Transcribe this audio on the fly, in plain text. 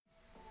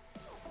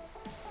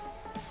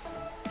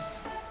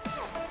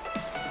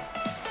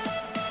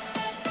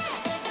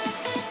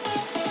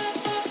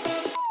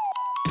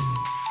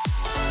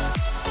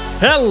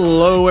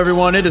Hello,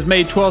 everyone. It is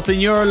May 12th,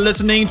 and you're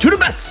listening to the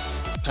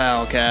best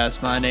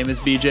Palcast. My name is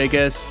BJ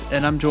Guest,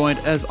 and I'm joined,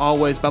 as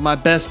always, by my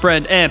best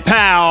friend and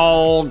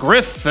pal,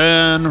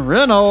 Griffin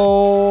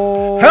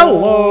Reynolds.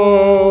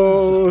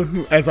 Hello!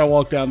 As I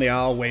walk down the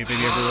aisle, waving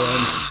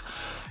everyone.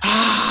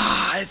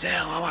 It's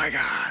him. Oh, my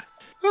God.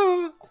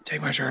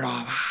 Take my shirt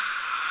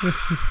off.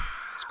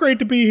 It's great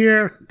to be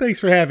here. Thanks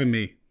for having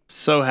me.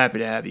 So happy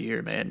to have you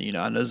here, man. You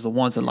know, I know this is a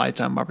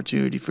once-in-a-lifetime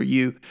opportunity for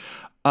you.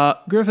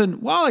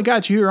 Griffin, while I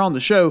got you here on the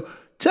show,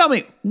 tell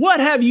me, what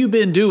have you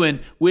been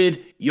doing with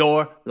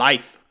your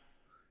life?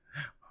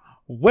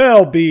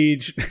 Well,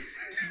 Beej.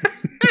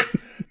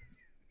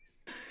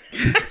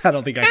 I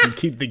don't think I can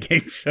keep the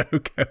game show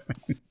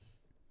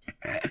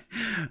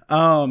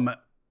going.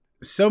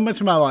 So much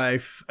of my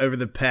life over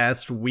the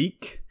past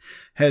week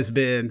has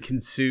been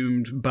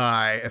consumed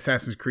by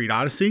Assassin's Creed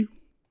Odyssey.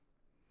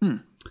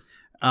 And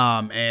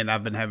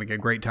I've been having a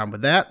great time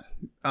with that.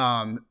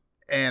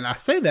 And I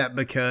say that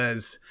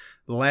because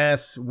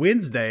last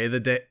Wednesday, the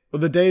day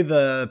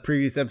the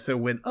previous episode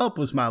went up,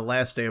 was my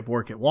last day of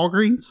work at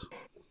Walgreens.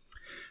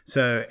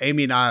 So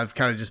Amy and I have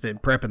kind of just been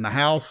prepping the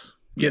house,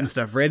 getting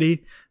stuff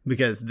ready,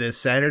 because this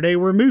Saturday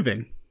we're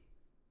moving.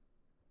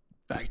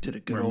 Back to the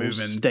good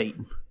state.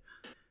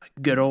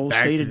 Good old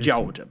state of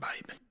Georgia,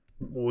 baby.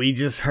 We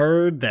just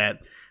heard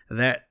that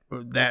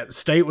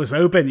state was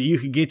open and you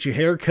could get your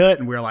hair cut,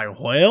 and we're like,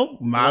 well,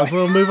 might as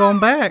well move on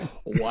back.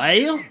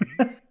 Well,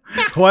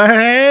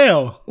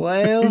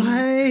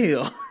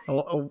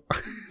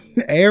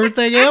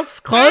 everything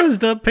else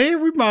closed up here.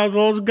 We might as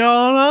well have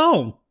gone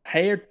on.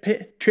 Hair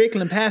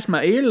trickling past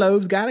my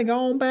earlobes. Gotta go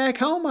on back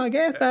home, I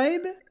guess,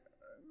 baby.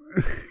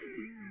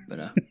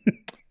 But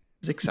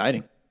it's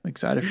exciting. I'm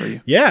excited for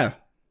you. Yeah.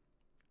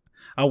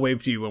 I'll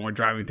wave to you when we're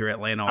driving through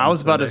Atlanta. I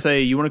was about to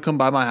say, you want to come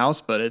by my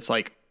house, but it's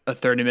like a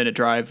 30-minute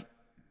drive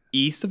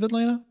east of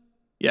Atlanta.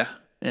 Yeah.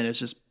 And it's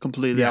just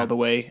completely out of the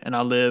way. And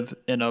I live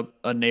in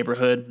a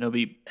neighborhood. And it'll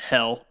be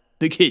hell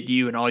to get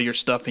you and all your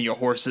stuff and your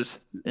horses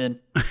in.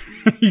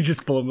 You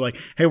just pull them like,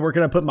 hey, where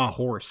can I put my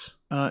horse?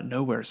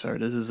 Nowhere, sir.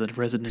 This is a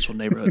residential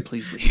neighborhood.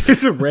 Please leave.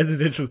 It's a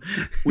residential.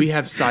 We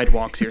have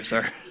sidewalks here,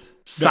 sir.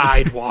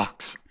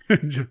 Sidewalks.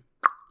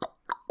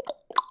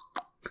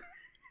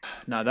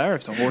 Now, there are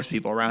some horse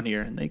people around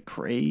here, and they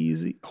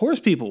crazy. Horse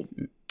people.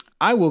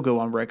 I will go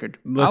on record.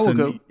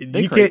 Listen, I will go.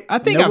 I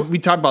think we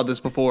talked about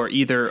this before,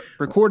 either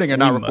recording or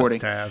not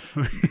recording.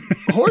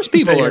 Horse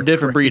people are a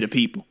different breed of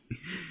people.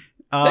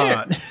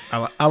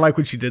 I like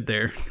what you did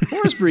there.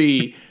 Horse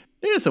breed.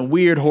 There's some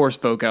weird horse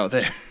folk out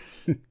there.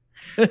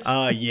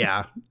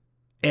 Yeah.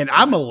 And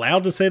I'm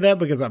allowed to say that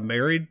because I'm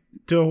married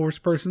to a horse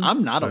person.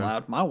 I'm not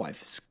allowed. My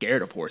wife is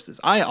scared of horses.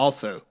 I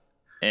also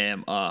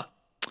am.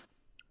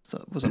 So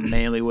it was a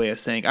manly way of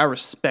saying I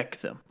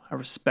respect them. I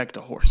respect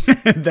a horse.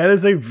 That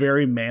is a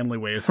very manly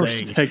way of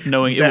saying. Respect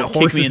knowing it will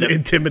kick me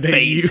in the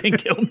face and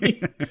kill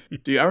me.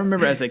 Dude, I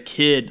remember as a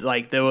kid,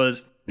 like it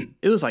was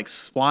like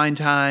swine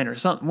time or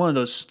something. One of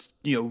those,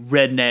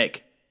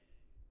 redneck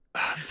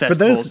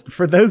festivals.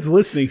 For those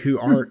listening who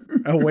aren't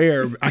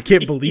aware, I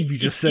can't believe you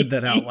just said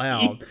that out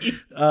loud.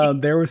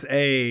 There was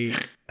a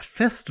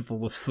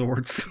festival of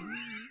sorts.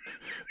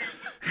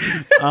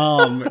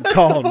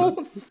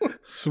 Called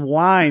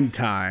Swine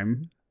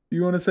Time.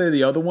 You want to say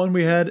the other one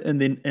we had in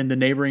the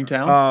neighboring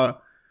town?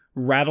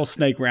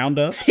 Rattlesnake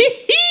Roundup.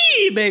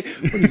 Babe,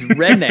 these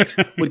rednecks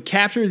would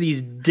capture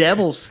these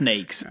devil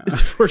snakes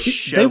for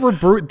show.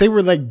 They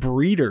were like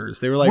breeders.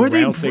 They were like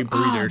rattlesnake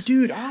breeders. Oh,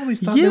 dude, I always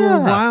thought they were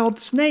wild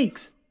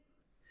snakes.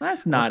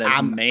 That's not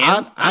I'm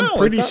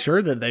pretty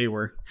sure that they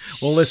were.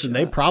 Well, listen,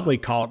 they probably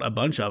caught a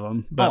bunch of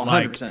them, but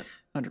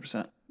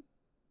 100%.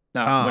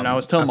 Now, when I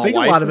was telling my wife, I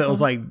think a lot of it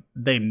was like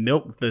they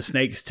milked the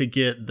snakes to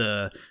get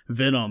the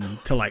venom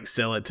to like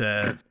sell it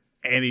to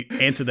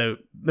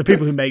the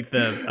people who make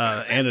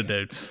the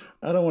antidotes.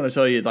 I don't want to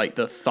tell you like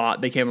the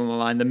thought that came in my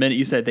mind the minute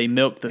you said they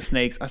milked the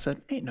snakes. I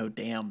said, "Ain't no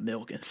damn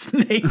milk in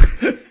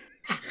snakes.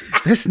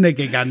 This snake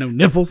ain't got no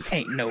nipples.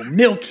 Ain't no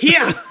milk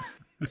here."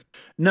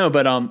 No,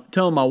 but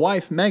telling my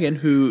wife Megan,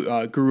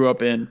 who grew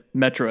up in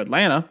Metro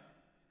Atlanta,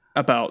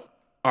 about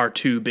our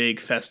two big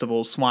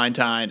festivals, Swine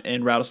Time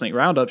and Rattlesnake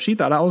Roundup, she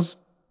thought I was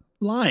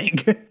lying.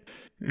 I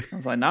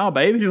was like, "No,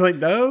 baby." She's like,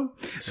 "No,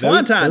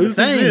 Swine Time, the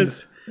thing.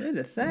 They're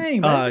the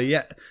thing, baby."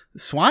 Yeah.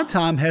 Swine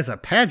Time has a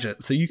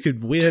pageant, so you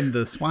could win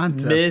the Swine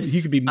Time.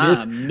 You could be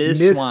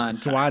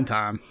Miss Swine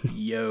Time.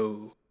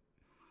 Yo.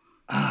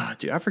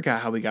 Dude, I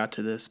forgot how we got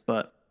to this,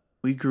 but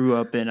we grew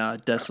up in a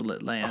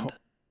desolate land.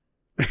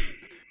 Oh.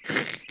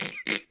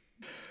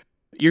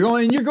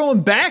 You're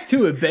going back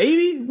to it,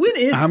 baby. When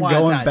is Swine Time?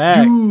 I'm going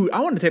back. Dude,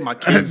 I want to take my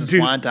kids to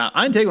Swine Time.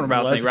 I ain't taking them to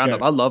Rattlesnake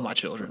Roundup. I love my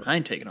children. I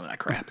ain't taking them to that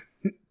crap.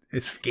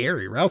 It's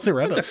scary. Rattlesnake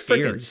Roundup's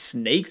scary. Freaking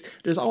snakes.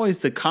 There's always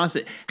the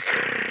constant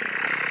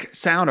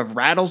sound of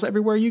rattles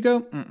everywhere you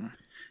go.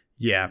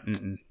 Yeah.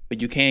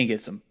 But you can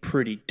get some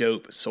pretty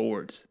dope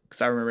swords.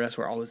 Because I remember that's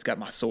where I always got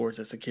my swords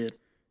as a kid.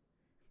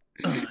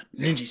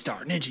 Ninja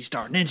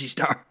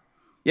Star.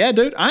 Yeah,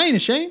 dude. I ain't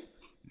ashamed.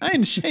 I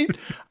ain't ashamed.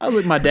 I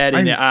looked my daddy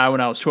in the eye when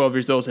I was 12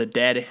 years old and said,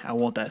 Daddy, I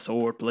want that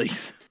sword,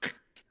 please.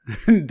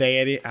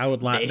 Daddy, I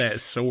would like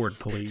that sword,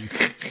 please.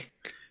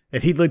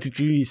 And he looked at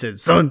you and he said,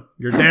 Son,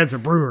 your dad's a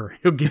brewer.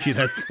 He'll get you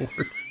that sword.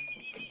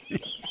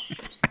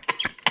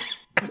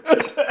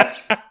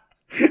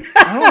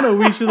 I don't know.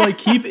 We should like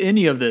keep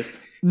any of this.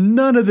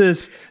 None of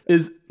this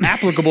is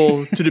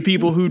applicable to the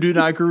people who do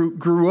not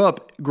grew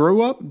up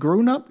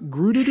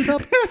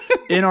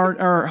in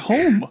our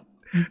home.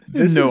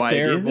 This no is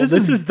idea. terrible.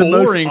 This is the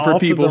most boring for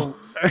people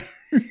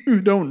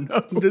who don't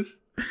know. This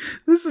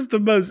is the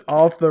most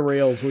off the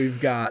rails we've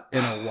got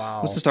in a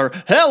while. Let's just start.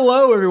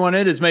 Hello, everyone.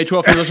 It is May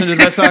 12th. You're listening to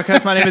the best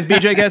podcast. My name is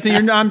BJ Cassie.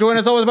 I'm joined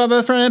as always by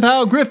my friend and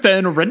pal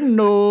Griffin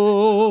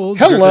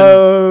Reynolds.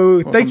 Hello.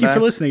 Griffin, Thank you back.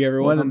 for listening,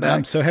 everyone. Welcome I'm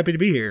back. so happy to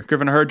be here.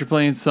 Griffin, I heard you're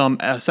playing some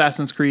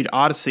Assassin's Creed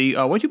Odyssey.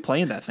 What you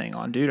playing that thing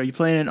on, dude? Are you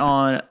playing it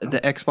on the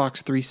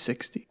Xbox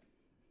 360?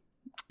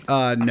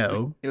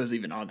 No. It was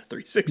even on the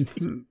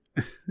 360.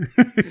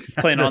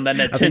 Playing on that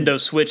Nintendo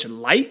Switch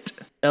Lite,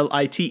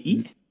 Lite.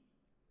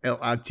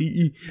 Lite.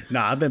 No,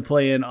 I've been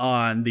playing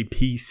on the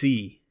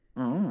PC.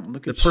 Oh,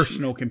 look at the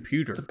personal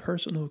computer. The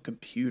personal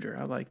computer.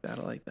 I like that.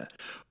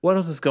 What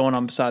else is going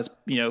on besides,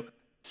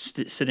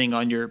 sitting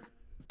on your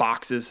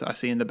boxes I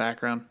see in the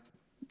background?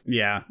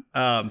 Yeah.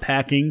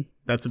 Packing.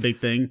 That's a big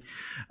thing.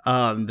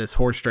 This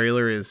horse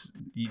trailer is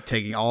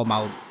taking all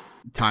my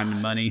time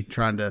and money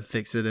trying to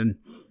fix it. And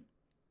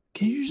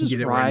can you just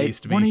ride?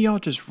 One of y'all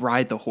just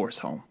ride the horse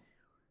home.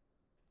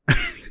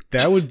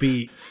 That would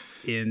be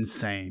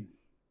insane.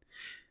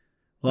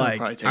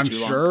 Like, I'm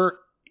sure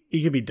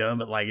it could be done,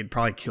 but like it'd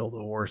probably kill the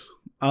horse.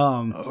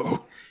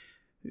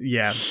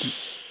 Yeah.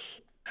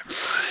 Never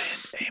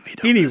mind. Amy,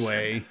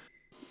 anyway, listen.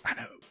 I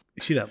know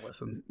she doesn't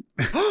listen.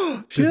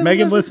 Does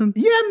Megan listen?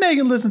 Yeah,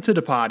 Megan listened to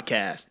the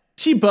podcast.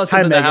 She busted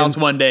into the house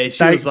one day.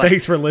 She was like,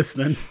 "Thanks for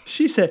listening."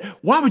 She said,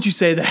 "Why would you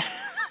say that?"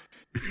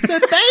 I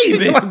said,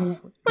 "Baby,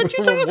 what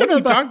you talking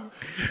about?"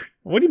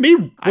 What do you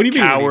mean? I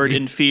cowered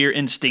in fear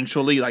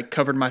instinctually, like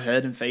covered my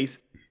head and face.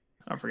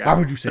 I forgot. Why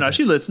would you say that? No,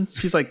 she listens.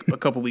 She's like a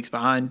couple weeks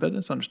behind, but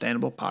it's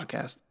understandable.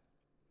 Podcast.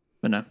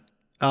 But no.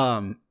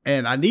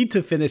 And I need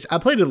to finish. I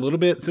played it a little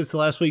bit since the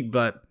last week,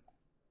 but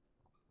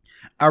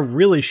I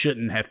really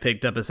shouldn't have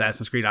picked up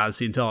Assassin's Creed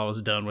Odyssey until I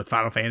was done with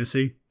Final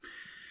Fantasy.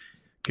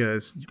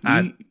 Because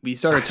we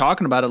started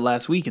talking about it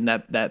last week, and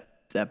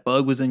that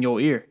bug was in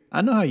your ear.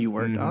 I know how you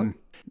work, dog.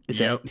 It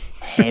said,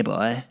 "Hey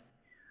boy,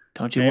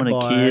 don't you want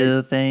to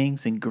kill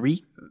things in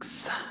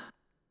Greeks?"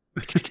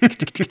 That's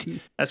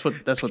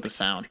the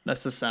sound.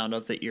 That's the sound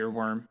of the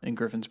earworm in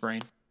Griffin's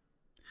brain.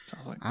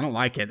 Sounds like. I don't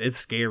like it. It's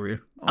scary.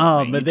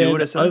 But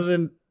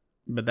then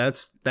but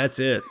that's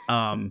it.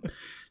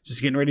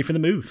 Just getting ready for the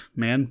move,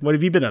 man. What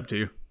have you been up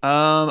to?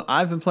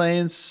 I've been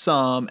playing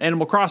some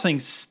Animal Crossing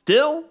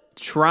still.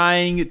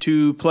 Trying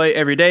to play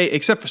every day,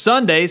 except for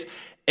Sundays.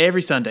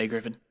 Every Sunday,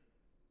 Griffin.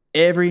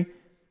 Every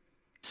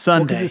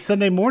Sunday. Because it's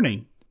Sunday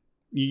morning.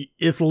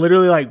 It's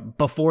literally like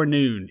before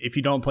noon. If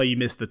you don't play, you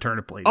miss the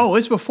turnip lady. Oh,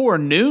 it's before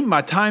noon?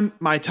 My time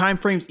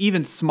frame's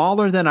even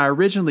smaller than I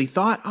originally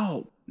thought.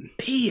 Oh,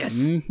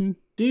 PS. Mm-hmm.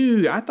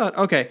 Dude, I thought,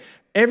 okay,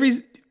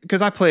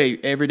 because I play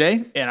every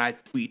day, and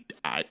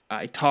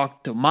I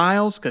talk to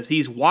Miles because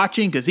he's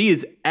watching, because he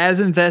is as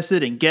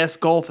invested in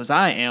guest golf as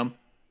I am.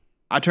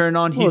 I turn it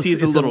on. He sees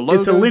the little logo.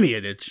 It's a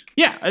lineage.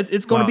 Yeah,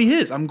 it's going to be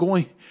his.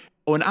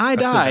 When I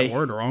die, said that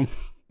word wrong.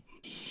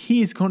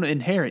 He's going to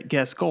inherit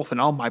guest golf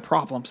and all my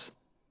problems.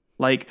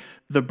 Like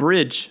the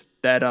bridge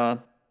that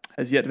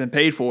has yet to been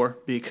paid for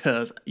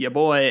because your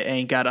boy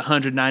ain't got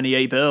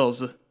 198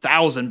 bells,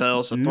 1,000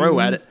 bells to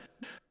throw at it.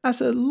 I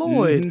said,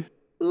 Lloyd,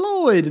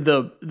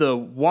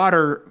 the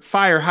water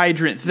fire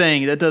hydrant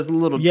thing that does a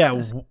little. Yeah.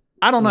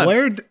 I don't know.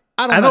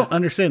 I don't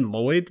understand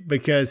Lloyd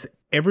because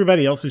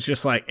everybody else is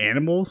just like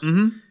animals.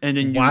 Mm-hmm. And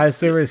then why is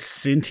there a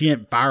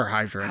sentient fire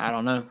hydrant? I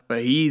don't know,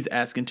 but he's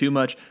asking too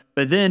much.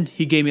 But then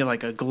he gave me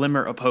like a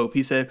glimmer of hope.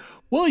 He said,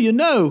 well,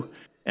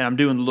 and I'm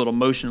doing the little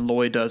motion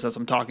Lloyd does as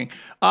I'm talking.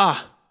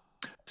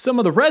 Some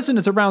of the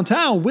residents around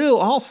town will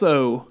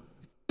also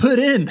put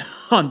in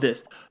on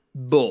this.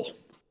 Bull.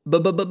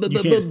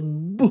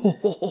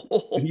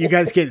 You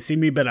guys can't see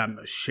me, but I'm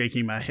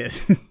shaking my head.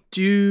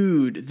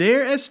 Dude,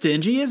 they're as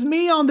stingy as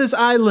me on this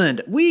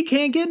island. We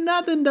can't get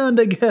nothing done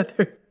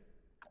together.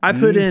 I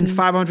put in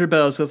 500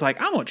 bells because I'm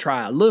going to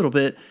try a little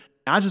bit.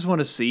 I just want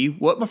to see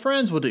what my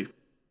friends will do.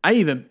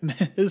 This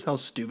is how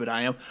stupid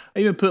I am. I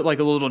even put like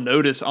a little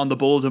notice on the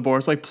bulletin board.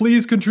 It's like,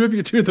 please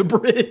contribute to the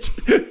bridge.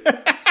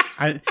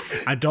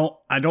 I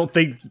don't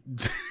think.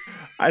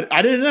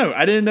 I didn't know.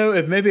 I didn't know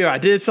if maybe I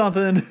did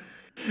something.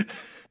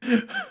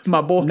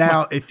 My boy.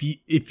 Now,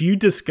 if you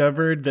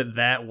discovered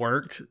that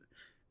worked,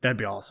 that'd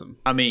be awesome.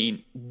 I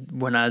mean,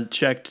 when I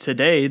checked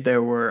today,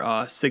 there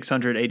were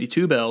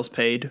 682 bells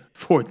paid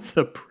for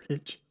the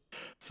bridge.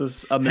 So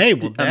a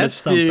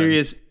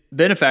mysterious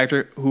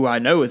benefactor, who I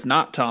know is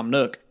not Tom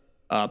Nook,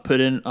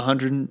 put in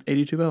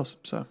 182 bells.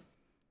 So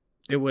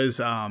it was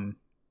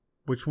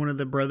which one of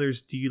the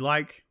brothers do you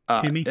like?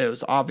 Timmy? It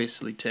was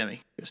obviously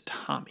Timmy. It was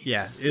Tommy.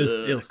 Yeah,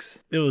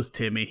 it was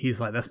Timmy. He's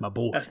like, that's my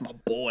boy. That's my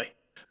boy.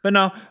 But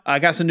no, I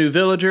got some new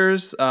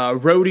villagers.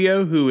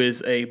 Rodeo, who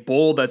is a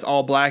bull that's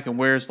all black and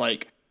wears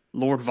like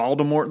Lord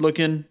Voldemort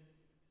looking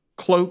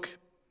cloak.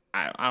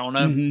 I don't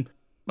know. Mm-hmm.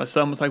 My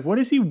son was like, what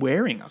is he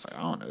wearing? I was like,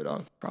 I don't know,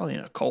 dog. Probably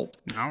in a cult.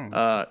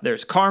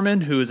 There's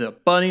Carmen, who is a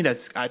bunny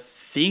I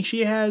think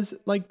she has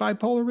like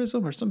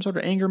bipolarism or some sort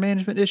of anger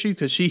management issue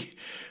because she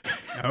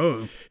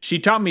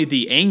taught me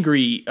the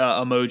angry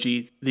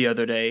emoji the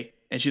other day.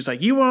 And she's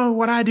like, you know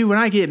what I do when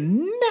I get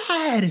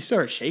mad? And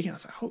started shaking. I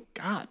was like, oh,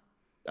 God.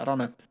 I don't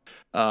know.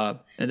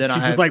 And then she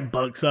just like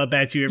bucks up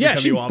at you every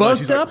time you walk by.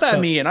 She bucked up at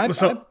me, and I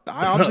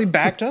obviously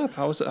backed up.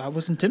 I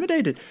was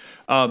intimidated.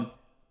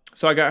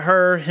 So I got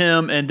her,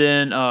 him, and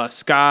then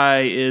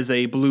Sky is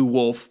a blue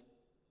wolf.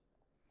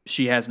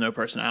 She has no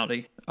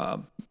personality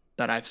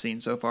that I've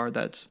seen so far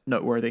that's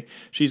noteworthy.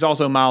 She's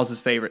also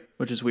Miles' favorite,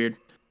 which is weird.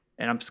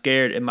 And I'm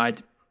scared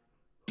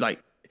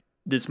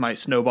this might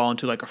snowball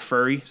into like a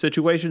furry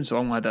situation, so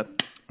I'm going to have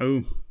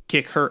to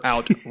kick her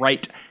out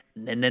right now.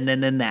 Ain't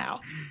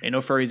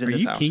no furries in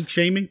this house. Are you kink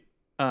shaming?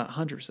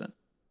 100%.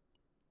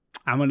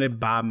 I'm going to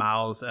buy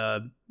Miles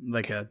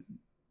like a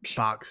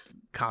fox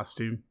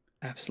costume.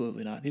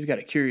 Absolutely not. He's got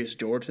a Curious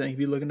George thing. If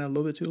you're looking at a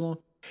little bit too long.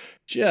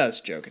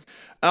 Just joking.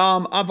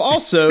 I've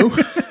also...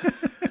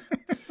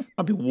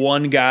 I'll be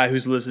one guy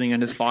who's listening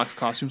in his fox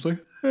costume's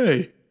like,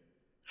 hey.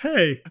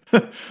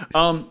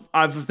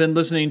 I've been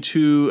listening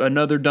to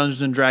another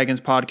Dungeons and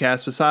Dragons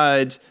podcast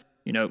besides,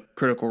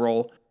 Critical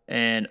Role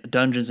and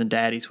Dungeons and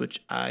Daddies,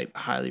 which I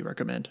highly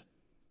recommend.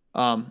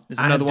 Is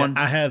another one.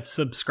 I have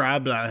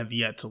subscribed, but I have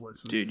yet to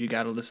listen. Dude, you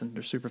got to listen.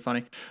 They're super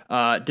funny.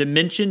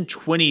 Dimension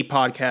 20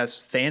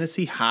 podcast,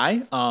 Fantasy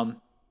High. I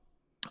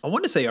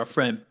want to say our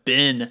friend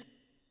Ben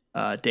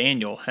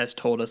Daniel has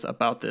told us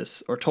about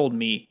this, or told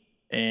me,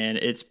 and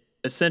it's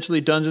essentially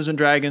Dungeons and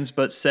Dragons,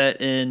 but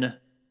set in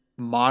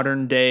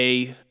modern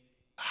day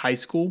high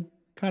school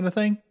kind of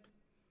thing.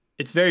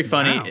 It's very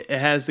funny. Wow. It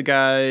has the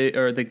guy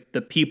or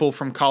the people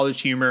from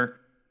College Humor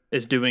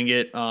is doing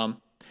it.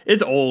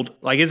 It's old.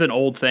 Like, it's an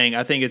old thing.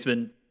 I think it's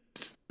been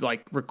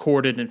like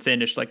recorded and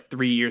finished like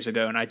 3 years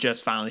ago, and I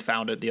just finally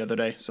found it the other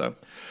day. So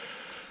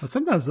well,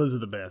 sometimes those are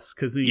the best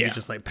because then you can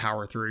just like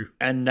power through.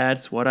 And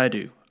that's what I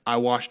do. I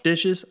wash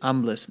dishes,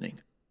 I'm listening.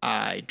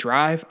 I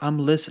drive, I'm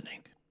listening.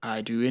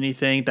 I do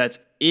anything that's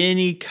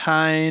any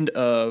kind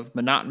of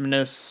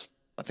monotonous,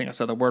 I think I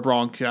said the word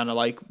wrong, kind of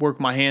like work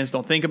my hands,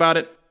 don't think about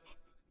it.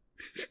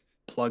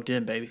 Plugged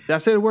in, baby. Did I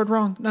say the word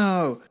wrong?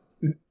 No.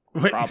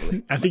 Wait,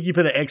 probably. I think you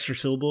put an extra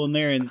syllable in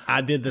there, and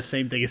I did the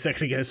same thing a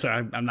second ago, so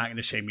I'm not going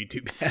to shame you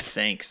too bad.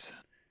 Thanks.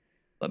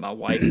 Let my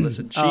wife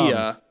listen. She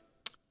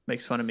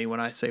makes fun of me when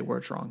I say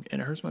words wrong, and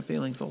it hurts my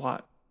feelings a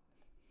lot.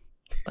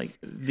 Like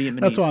Vietnamese.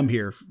 That's why I'm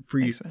here for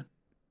you. Thanks, man.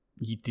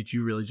 Did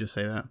you really just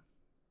say that?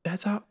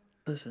 That's how.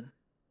 Listen,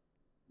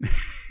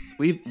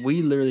 we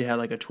literally had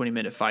like a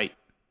 20-minute fight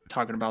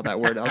talking about that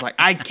word. I was like,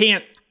 I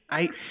can't.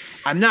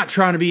 I'm not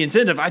trying to be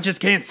insensitive. I just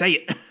can't say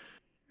it.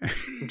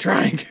 I'm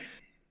trying.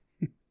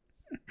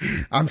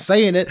 I'm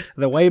saying it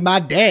the way my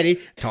daddy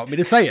taught me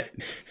to say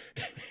it.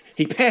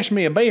 He passed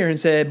me a beer and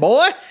said,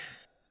 boy,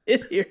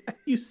 it's here how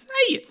you say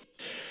it.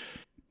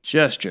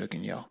 Just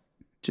joking, y'all.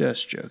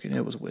 Just joking.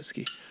 It was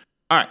whiskey.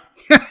 All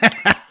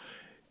right.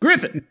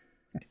 Griffin,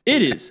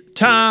 it is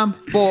time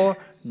for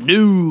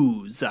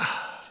news.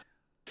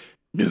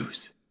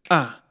 News.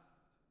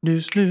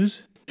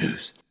 News.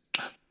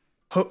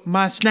 Hope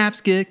my snaps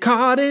get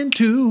caught in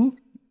two.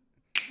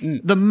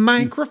 The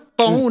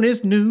microphone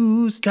is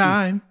news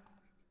time.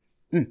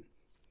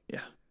 Yeah.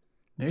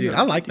 Dude,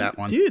 I like that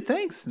one. Dude,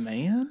 thanks,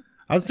 man.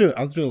 I was doing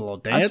a little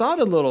dance. I saw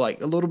the little a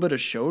little bit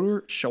of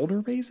shoulder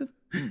raising.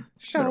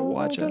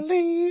 Shoulder.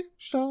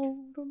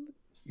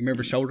 You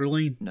remember Shoulder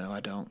Lean? No, I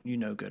don't. You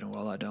know good and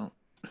well I don't.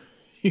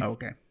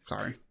 Okay,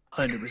 sorry.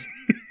 100%.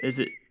 Is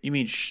it? You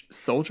mean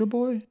Soldier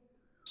Boy?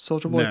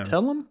 Soldier Boy, no.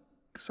 Tell him,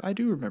 because I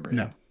do remember him.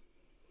 No.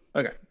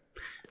 Okay.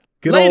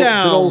 Good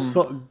old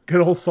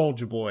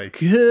Soldier Boy.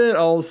 Good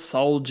old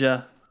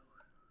Soldier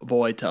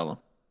Boy, tell him.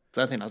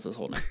 I think that's his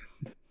whole name.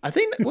 I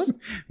think that was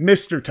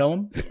Mr. Tell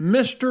him.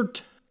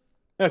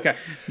 Okay.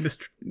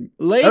 Mr.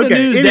 Lay the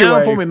news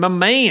down for me, my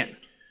man.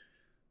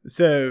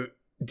 So,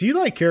 do you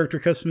like character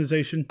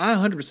customization? I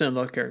 100%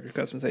 love character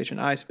customization.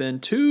 I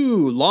spend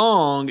too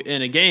long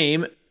in a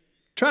game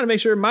trying to make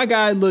sure my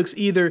guy looks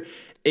either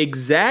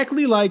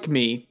exactly like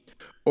me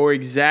or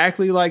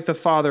exactly like the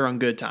father on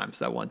Good Times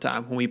that one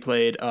time when we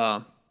played.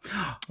 You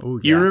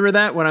remember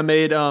that when I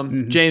made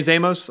James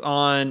Amos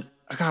on,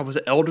 was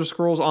it Elder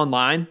Scrolls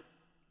Online?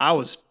 I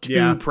was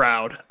too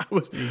proud.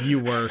 You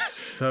were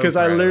so because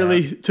I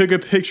literally took a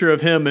picture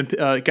of him and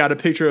got a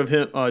picture of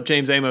him,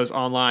 James Amos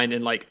online,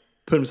 and like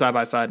put them side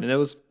by side, and it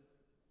was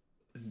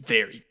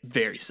very,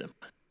 very simple.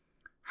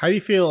 How do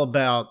you feel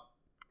about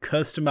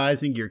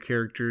customizing your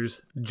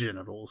character's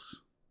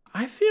genitals?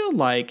 I feel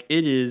like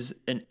it is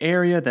an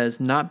area that has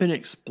not been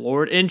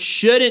explored and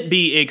shouldn't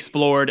be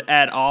explored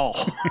at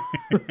all.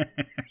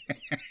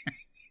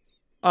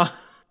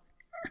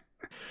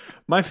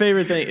 My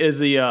favorite thing is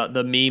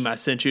the meme I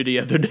sent you the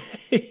other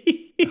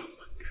day.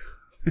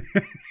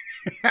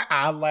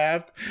 I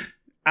laughed.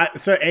 I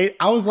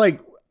was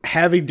like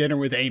having dinner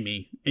with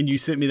Amy, and you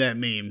sent me that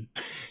meme,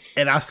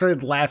 and I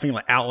started laughing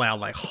like out loud,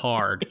 like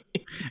hard.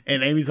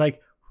 And Amy's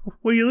like,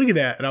 "What are you looking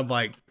at?" And I'm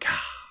like, "God."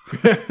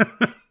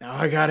 Now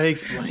I gotta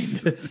explain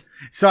this.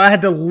 So I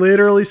had to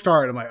literally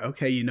start. I'm like,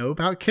 okay, you know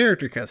about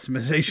character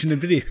customization in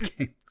video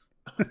games.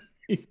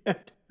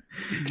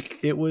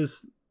 It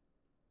was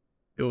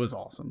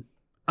awesome.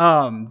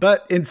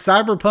 But in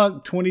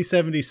Cyberpunk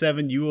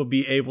 2077, you will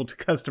be able to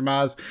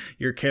customize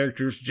your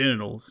character's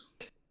genitals.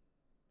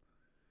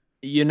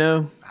 You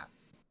know,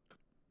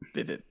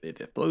 if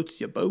it floats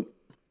your boat,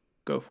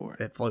 go for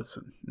it. It floats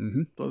them.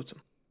 Mm-hmm. Floats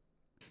them.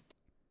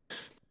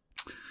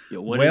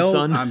 You're winning,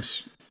 son.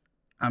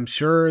 I'm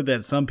sure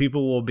that some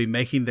people will be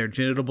making their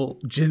genitals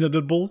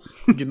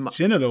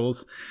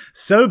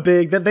so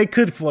big that they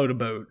could float a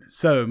boat.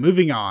 So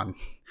moving on.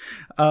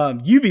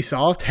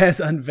 Ubisoft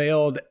has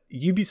unveiled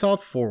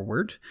Ubisoft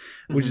Forward,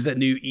 which is a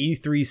new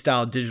E3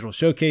 style digital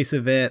showcase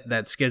event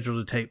that's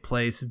scheduled to take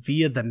place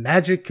via the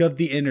magic of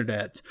the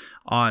internet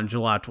on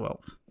July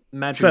 12th.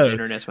 Magic of the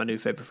internet's my new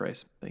favorite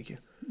phrase. Thank you.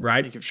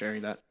 Right? Thank you for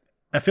sharing that.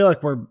 I feel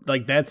like we're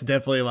like, that's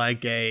definitely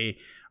like a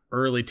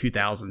early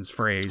 2000s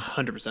phrase.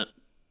 100%.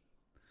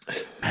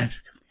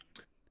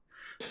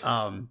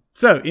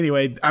 So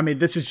anyway, I mean,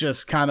 this is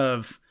just kind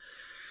of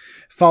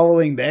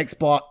following the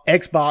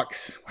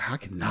Xbox. Wow, I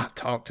cannot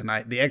talk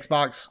tonight. The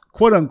Xbox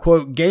quote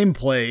unquote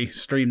gameplay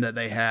stream that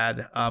they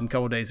had a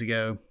couple days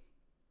ago.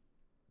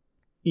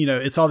 You know,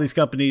 it's all these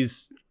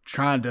companies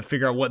trying to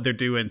figure out what they're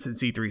doing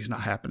since E3 is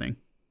not happening.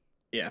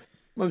 Yeah,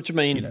 which I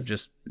mean, you know,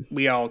 just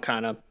we all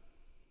kind of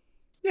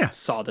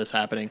saw this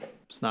happening.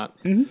 It's not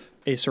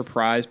a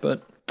surprise,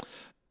 but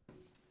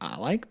I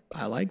like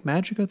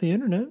magic of the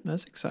internet.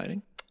 That's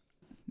exciting.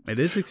 It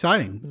is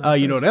exciting.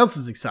 You know what else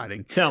is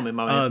exciting? Tell me,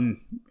 my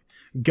man.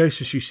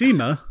 Ghost of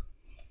Tsushima.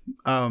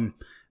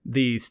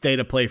 The state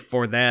of play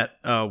for that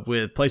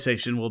with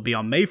PlayStation will be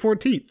on May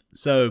 14th.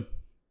 So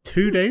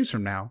 2 days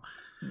from now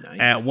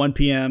at 1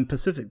 p.m.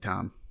 Pacific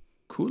time.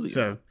 Cool.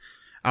 So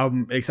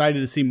I'm excited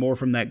to see more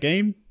from that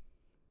game.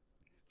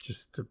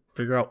 Just to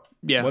figure out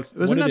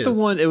wasn't that the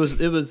one? It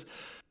was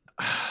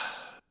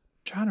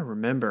trying to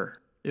remember.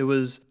 It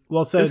was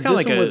this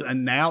one was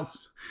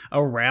announced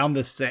around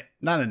the same,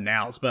 not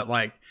announced, but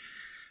like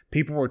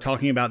people were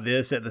talking about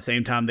this at the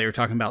same time they were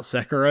talking about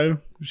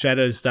Sekiro,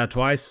 Shadows Die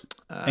Twice,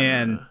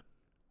 and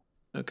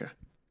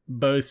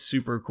both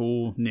super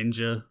cool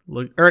ninja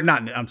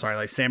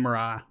like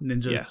samurai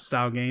ninja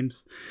style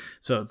games.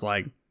 So it's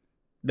like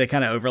they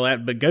kind of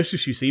overlap, but Ghost of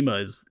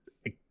Tsushima is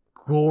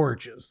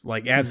gorgeous,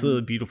 like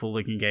absolutely beautiful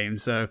looking game.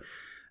 So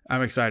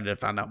I'm excited to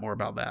find out more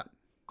about that.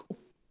 Cool.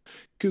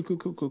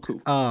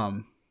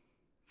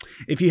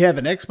 If you have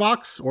an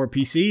Xbox or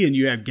PC and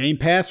you have Game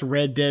Pass,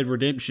 Red Dead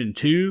Redemption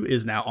 2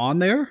 is now on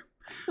there.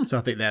 So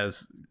I think that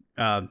is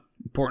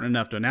important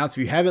enough to announce. If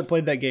you haven't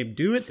played that game,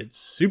 do it. It's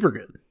super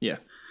good. Yeah.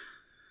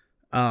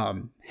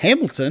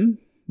 Hamilton,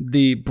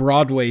 the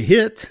Broadway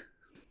hit,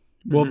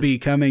 will be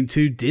coming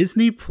to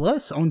Disney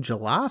Plus on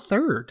July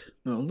 3rd.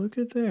 Oh, look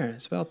at there.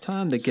 It's about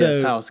time the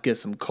guest house get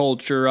some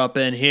culture up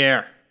in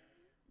here.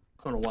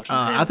 I'm going to watch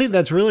I think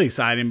that's really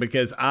exciting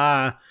because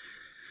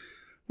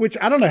which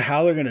I don't know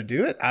how they're going to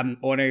do it. I'm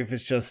wondering if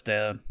it's just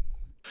I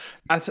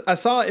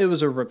saw it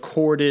was a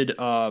recorded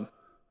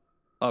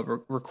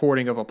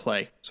recording of a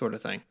play sort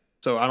of thing.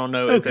 So I don't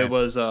know if it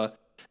was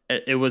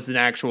an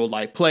actual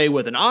like play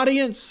with an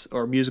audience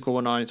or musical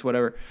with an audience,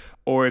 whatever,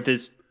 or if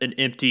it's an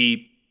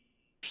empty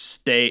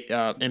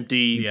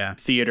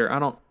theater. I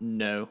don't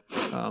know.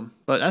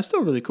 But that's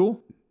still really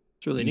cool.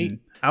 It's really neat.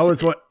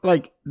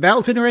 That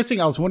was interesting.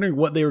 I was wondering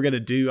what they were going to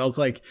do. I was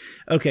like,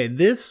 okay,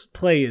 this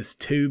play is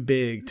too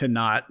big to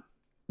not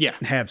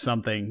have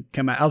something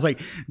come out. I was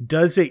like,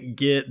 does it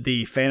get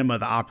the Phantom of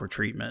the Opera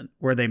treatment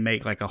where they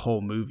make like a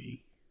whole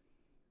movie?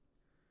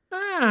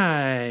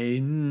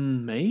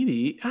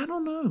 Maybe. I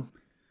don't know.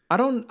 I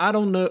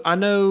don't know. I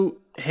know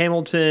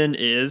Hamilton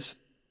is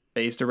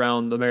based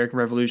around the American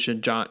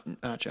Revolution.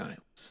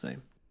 What's his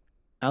name?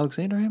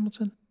 Alexander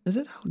Hamilton? Is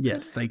it Alexander?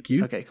 Yes, thank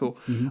you. Okay, cool.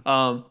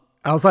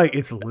 I was like,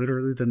 it's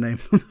literally the name.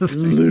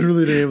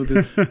 Literally the name of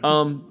it.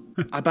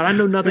 But I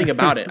know nothing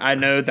about it. I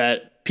know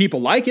that people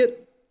like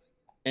it,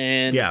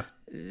 and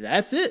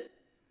that's it.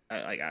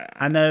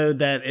 I know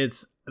that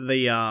it's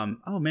the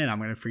oh man, I'm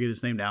gonna forget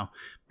his name now.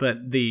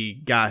 But the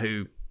guy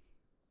who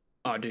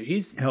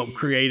he's helped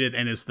create it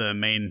and is the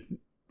main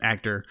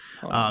actor.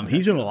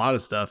 He's in a lot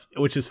of stuff,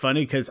 which is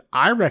funny because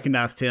I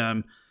recognized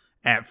him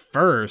at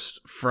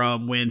first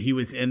from when he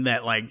was in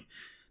that like.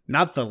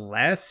 Not the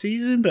last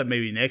season, but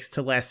maybe next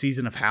to last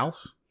season of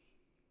House.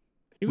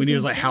 He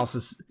was at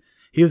House's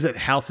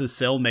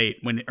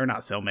cellmate not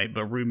cellmate,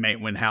 but roommate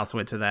when House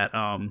went to that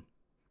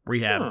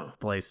rehab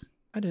place.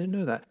 I didn't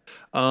know that.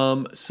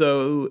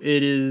 So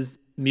it is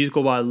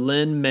musical by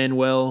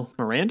Lin-Manuel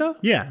Miranda.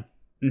 Yeah.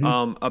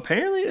 Mm-hmm.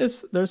 Apparently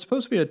there's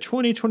supposed to be a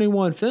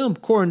 2021 film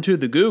according to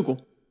the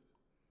Google.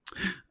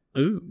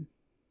 Ooh.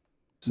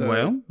 So,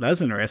 well,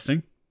 that's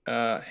interesting.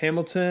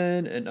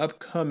 Hamilton, an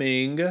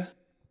upcoming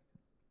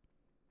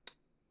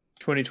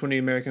 2020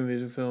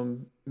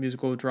 American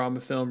musical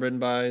drama film written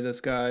by this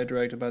guy,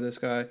 directed by this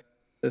guy.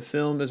 The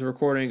film is a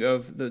recording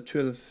of the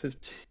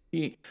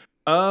 2015.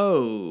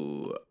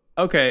 Oh,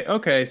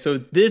 okay. So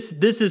this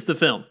is the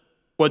film.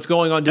 What's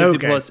going on Disney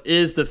Plus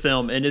is the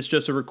film, and it's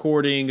just a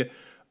recording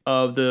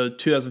of the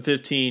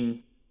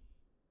 2015.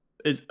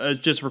 It's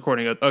just a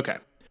recording of. Okay,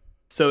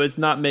 so it's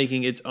not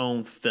making its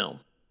own film.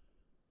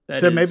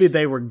 Maybe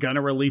they were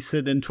gonna release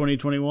it in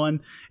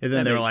 2021, and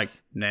then they were like,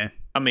 "Nah."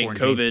 I mean,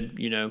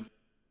 COVID.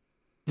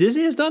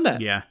 Disney has done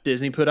that. Yeah,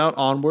 Disney put out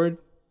Onward.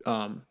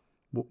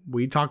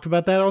 We talked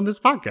about that on this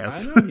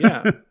podcast. I know,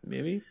 yeah,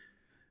 maybe.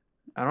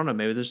 I don't know.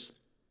 Maybe there's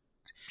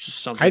just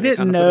something. I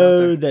didn't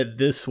know that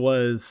this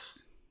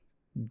was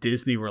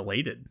Disney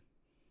related.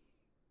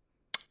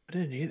 I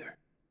didn't either.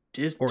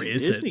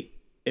 Disney?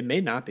 It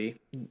may not be.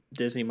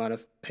 Disney might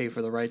have paid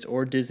for the rights,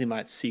 or Disney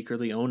might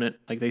secretly own it.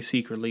 Like they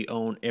secretly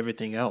own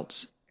everything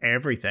else.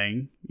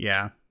 Everything,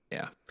 yeah.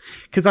 Yeah.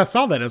 Because I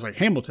saw that. I was like,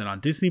 Hamilton on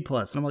Disney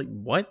Plus. And I'm like,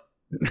 what?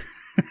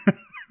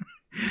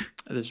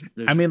 There's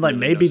I mean, like,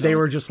 really maybe they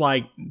were just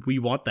like, we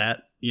want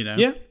that,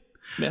 Yeah.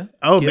 Yeah.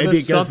 Oh, maybe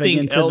it goes back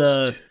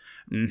into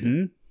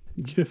the...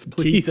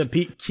 Please.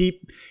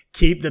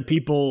 Keep the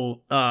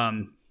people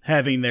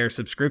having their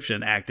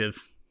subscription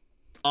active.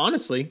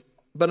 Honestly.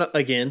 But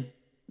again,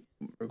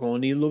 we're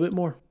going to need a little bit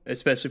more,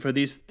 especially for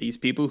these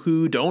people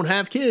who don't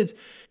have kids.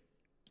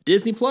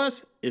 Disney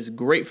Plus is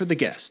great for the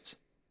guests.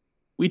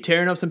 We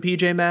tearing up some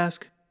PJ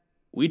Masks.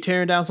 We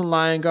tearing down some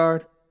Lion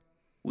Guard.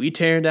 We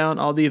tearing down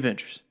all the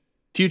Avengers.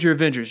 Future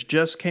Avengers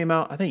just came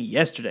out, I think,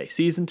 yesterday.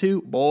 Season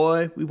 2.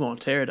 Boy, we won't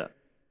tear it up.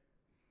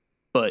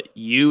 But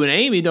you and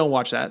Amy don't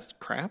watch that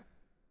crap.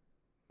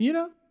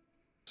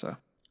 So.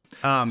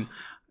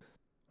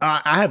 I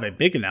have a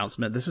big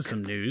announcement. This is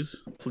some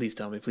news. Please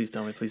tell me.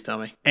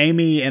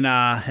 Amy and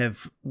I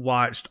have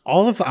watched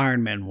all of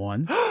Iron Man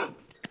 1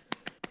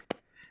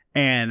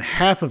 and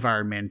half of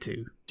Iron Man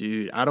 2.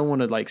 Dude, I don't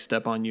want to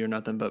step on you or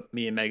nothing, but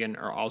me and Megan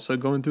are also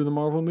going through the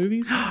Marvel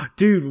movies.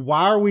 Dude,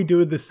 why are we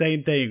doing the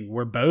same thing?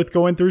 We're both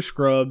going through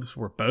Scrubs.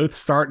 We're both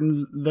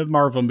starting the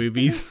Marvel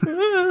movies.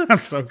 I'm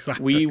so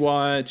excited. We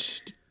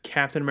watched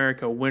Captain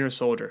America Winter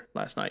Soldier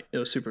last night. It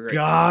was super great.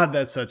 God,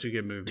 that's such a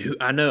good movie.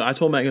 Dude, I know. I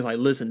told Megan,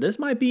 listen, this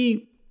might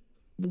be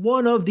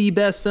one of the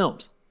best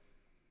films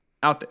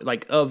out there,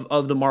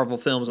 of the Marvel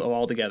films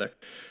all together.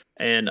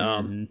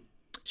 And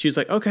she was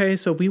like, okay,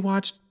 so we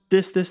watched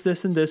this,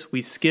 and this.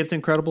 We skipped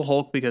Incredible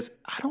Hulk because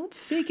I don't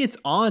think it's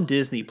on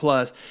Disney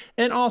Plus.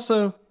 And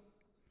also,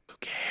 who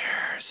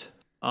cares?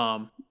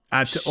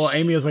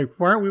 Amy was like,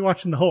 why aren't we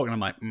watching the Hulk? And I'm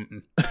like,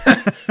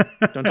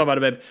 Don't talk about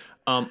it, babe.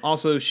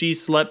 Also, she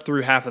slept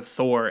through half of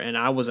Thor, and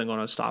I wasn't going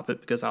to stop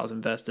it because I was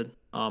invested.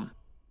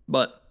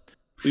 But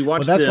we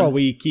watched. Well, that's why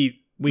we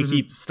keep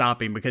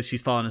stopping because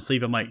she's falling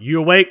asleep. I'm like,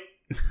 you awake?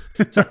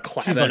 Start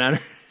clapping at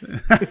her.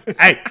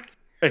 Hey.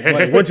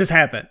 Like, what just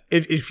happened?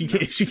 If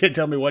she can't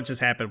tell me what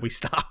just happened, we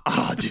stop.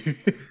 Oh, dude.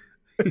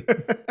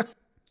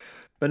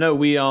 But no,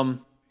 we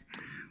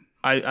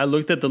I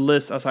looked at the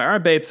list. I was like, all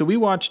right, babe. So we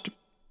watched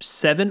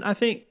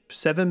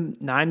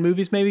 9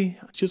 movies maybe.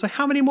 She was like,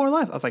 how many more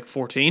left? I was like,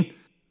 14.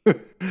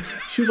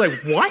 She was like,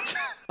 what?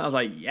 I was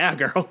like, yeah,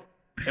 girl.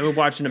 And we're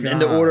watching them in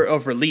the order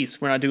of release.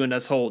 We're not doing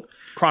this whole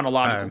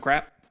chronological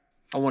crap.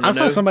 I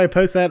saw somebody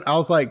post that. I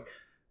was like,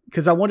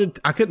 because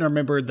I couldn't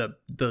remember the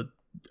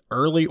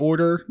early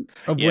order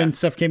of when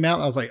stuff came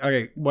out. I was like,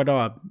 okay, what do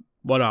I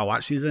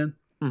watch these in?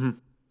 Mm-hmm.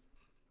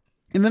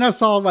 And then I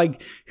saw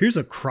here's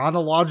a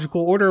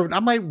chronological order.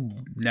 I'm like,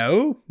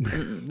 no,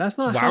 that's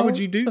not. Why would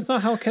you do? That's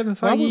not how Kevin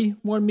Feige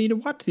wanted me to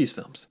watch these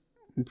films.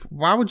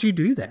 Why would you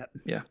do that?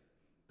 Yeah,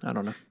 I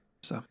don't know.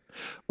 So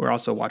we're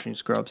also watching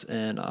Scrubs,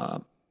 and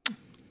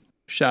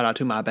shout out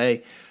to my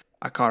bae.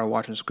 I caught her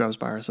watching Scrubs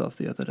by herself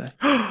the other day.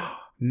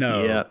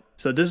 No. Yeah.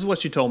 So this is what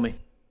she told me.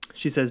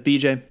 She says,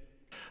 BJ,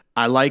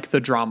 I like the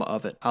drama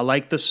of it. I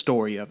like the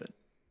story of it.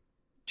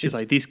 She's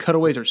like, these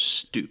cutaways are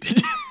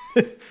stupid.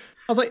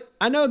 I was like,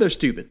 I know they're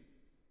stupid.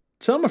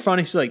 Some are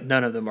funny. She's like,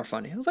 none of them are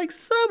funny. I was like,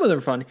 some of them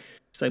are funny.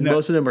 She's like,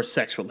 most of them are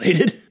sex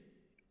related.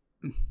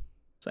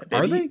 Like,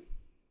 are they?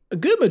 A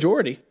good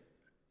majority.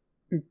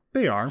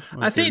 They are.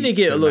 I think they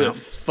get a little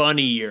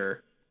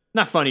funnier.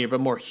 Not funnier, but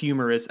more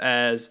humorous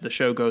as the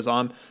show goes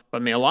on.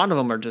 But I mean, a lot of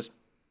them are just,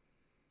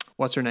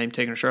 what's her name,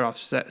 taking her shirt off?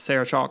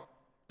 Sarah Chalk.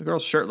 The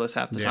girl's shirtless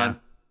half the time.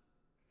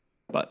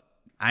 But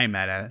I ain't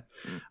mad at it.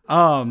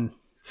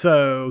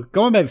 So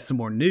going back to some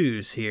more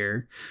news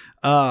here.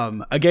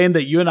 A game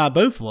that you and I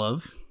both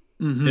love.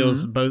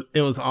 Mm-hmm.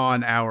 It was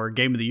on our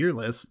Game of the Year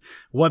list.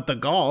 What the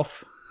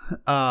Golf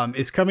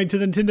is coming to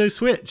the Nintendo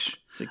Switch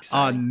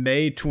on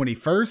May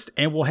 21st,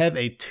 and we'll have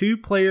a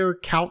 2-player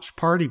couch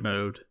party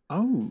mode.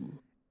 Oh,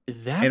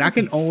 that and I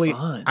can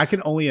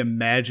only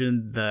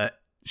imagine the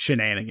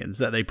shenanigans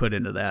that they put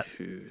into that.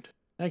 Dude,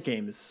 that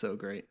game is so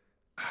great.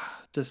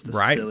 Just the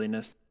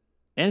silliness.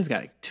 And it's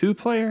got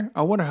 2-player.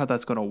 I wonder how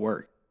that's going to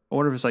work. I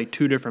wonder if it's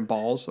 2 different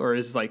balls, or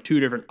is it 2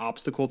 different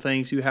obstacle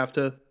things you have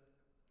to.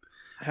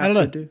 I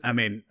don't know. I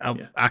mean,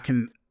 I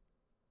can.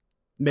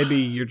 Maybe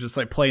you're just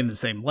like playing the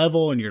same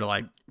level and you're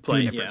like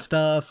playing different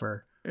stuff,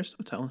 or there's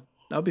no telling.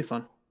 That would be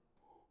fun.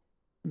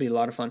 It'd be a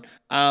lot of fun.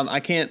 I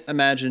can't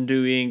imagine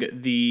doing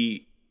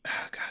the.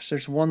 Gosh,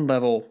 there's one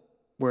level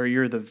where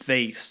you're the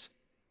vase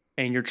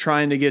and you're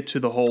trying to get to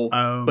the hole,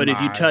 but if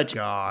you touch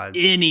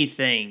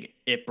anything,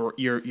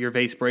 your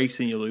vase breaks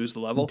and you lose the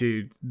level.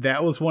 Dude,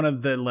 that was one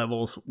of the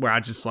levels where I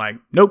just like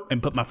nope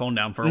and put my phone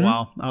down for a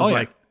while. I was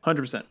like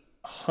 100%.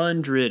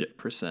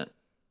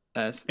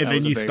 And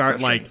then you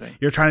start like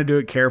you're trying to do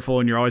it careful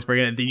and you're always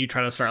breaking it, and then you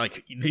try to start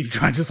like you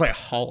try to just like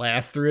haul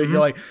ass through it. You're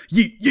like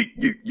you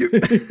you're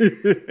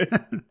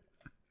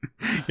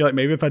like,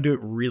 maybe if I do it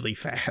really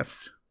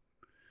fast,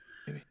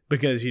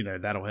 because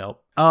that'll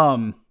help.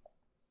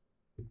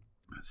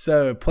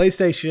 So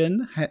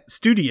PlayStation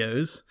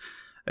Studios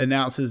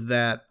announces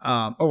that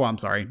I'm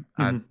sorry,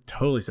 I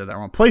totally said that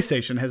wrong.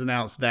 PlayStation has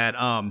announced that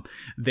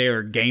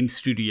their game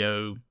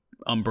studio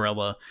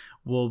umbrella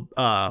will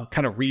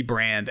kind of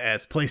rebrand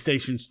as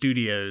PlayStation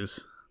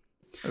Studios.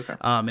 Okay.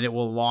 And it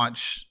will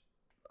launch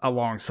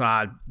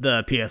alongside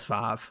the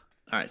PS5.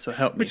 All right, so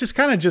help me. Which is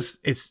kind of just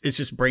it's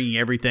just bringing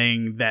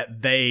everything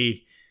that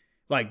they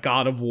like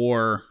God of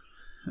War,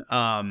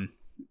 Gran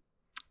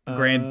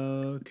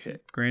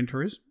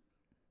Turismo.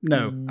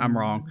 No, I'm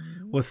wrong.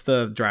 What's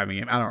the driving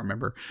game? I don't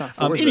remember.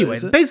 Forza, anyway,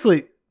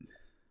 basically,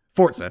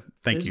 Forza.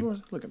 Thank you.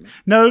 Look at me.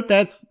 No,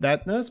 that's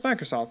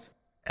Microsoft.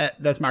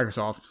 That's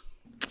Microsoft.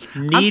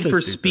 Need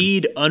for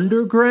Speed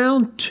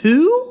Underground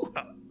 2?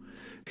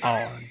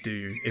 Oh,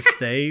 dude! If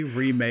they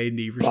remade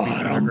Need for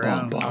Speed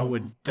Underground, I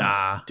would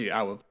die. Dude,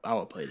 I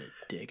would play the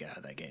dick out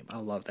of that game. I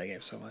love that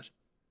game so much.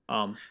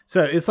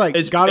 So it's like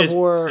God of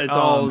War, it's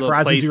all the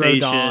Horizon Zero PlayStation,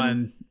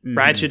 Dawn,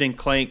 Ratchet and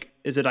Clank.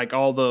 Is it like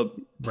all the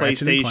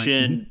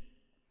PlayStation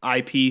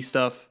IP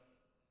stuff?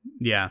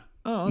 Yeah.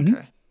 Oh,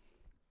 okay.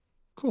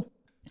 Cool.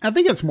 I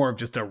think it's more of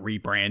just a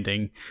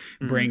rebranding,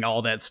 bring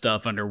all that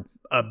stuff under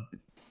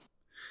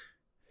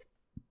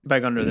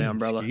back under the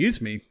umbrella.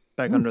 Excuse me.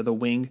 Back under the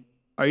wing.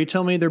 Are you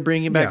telling me they're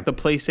bringing back the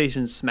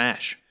PlayStation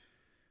Smash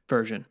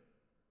version?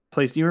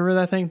 Do you remember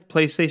that thing?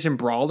 PlayStation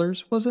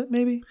Brawlers, was it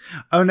maybe?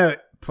 Oh no,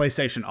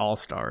 PlayStation All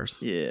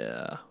Stars.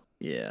 Yeah,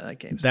 that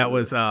game. That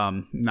was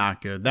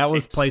not good. That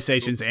was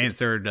PlayStation's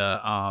answer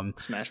to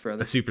Smash Brothers,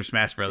 the Super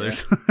Smash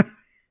Brothers. Yeah.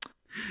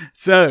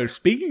 So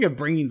speaking of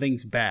bringing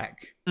things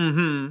back,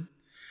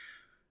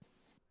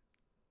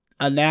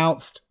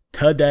 announced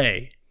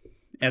today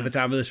at the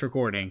time of this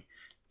recording,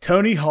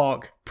 Tony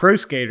Hawk Pro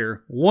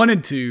Skater 1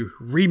 and 2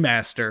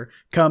 remaster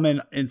coming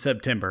in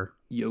September.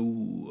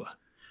 Yo.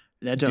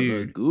 That don't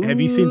look good. Have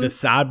you seen the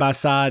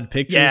side-by-side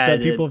pictures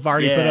that people have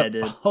already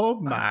put up? Oh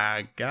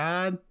my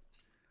God.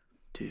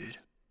 Dude.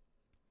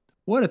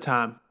 What a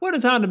time. What a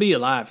time to be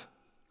alive.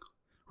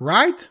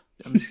 Right?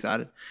 I'm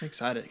excited.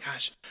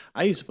 Gosh,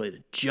 I used to play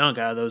the junk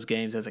out of those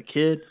games as a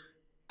kid.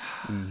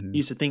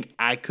 Used to think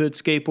I could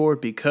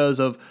skateboard because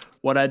of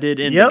what I did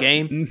in the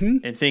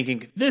game, and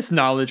thinking this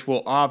knowledge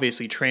will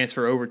obviously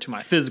transfer over to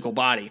my physical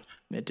body.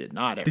 It did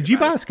not. Everybody. Did you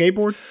buy a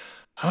skateboard?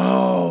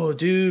 Oh,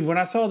 dude. When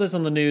I saw this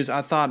on the news,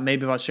 I thought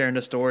maybe about sharing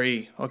the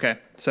story. Okay,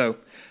 so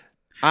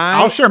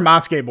I'll share my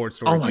skateboard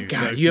story. Oh my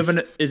God.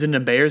 So is it an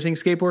embarrassing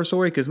skateboard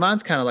story? Because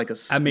mine's kind of like a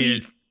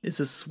sweet, it's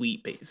a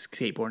sweet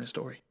skateboarding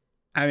story.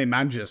 I mean,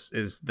 mine just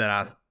is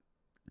that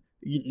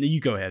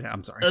you go ahead.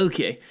 I'm sorry.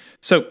 Okay.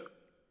 So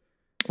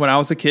when I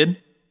was a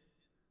kid,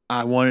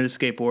 I wanted a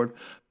skateboard,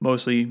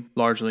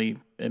 largely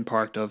in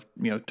part of,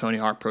 Tony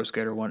Hawk Pro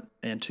Skater 1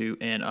 and 2,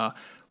 and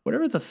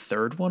whatever the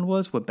third one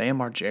was with Bam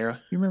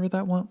Margera. You remember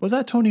that one? Was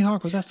that Tony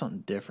Hawk or was that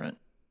something different?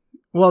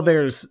 Well,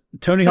 there's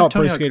Tony Hawk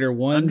Pro Skater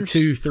 1,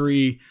 2,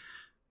 3.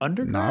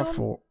 Underground? Not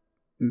 4.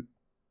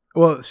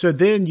 Well, so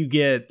then you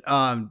get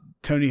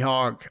Tony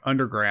Hawk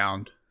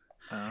Underground.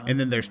 And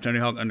then there's Tony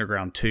Hawk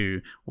Underground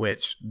 2,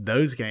 which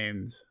those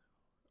games,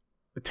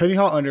 Tony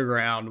Hawk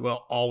Underground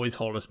will always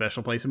hold a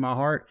special place in my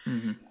heart.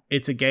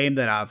 It's a game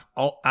that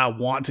I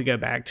want to go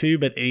back to,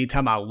 but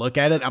anytime I look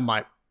at it, I'm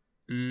like,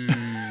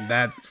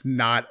 that's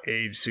not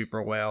aged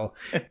super well.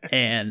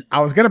 And I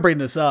was going to bring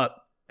this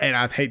up, and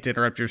I hate to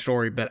interrupt your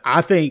story, but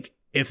I think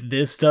if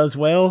this does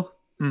well,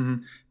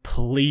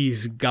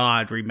 please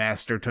God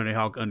remaster Tony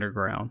Hawk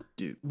Underground.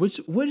 Dude, which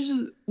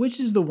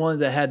is the one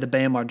that had the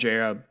Bam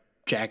Margera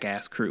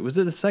jackass crew? Was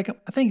it the second?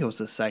 I think it was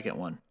the second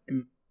one.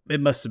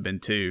 It must have been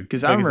 2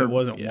 because I remember it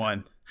wasn't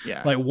 1.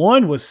 Yeah, like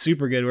 1 was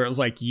super good, where it was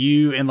like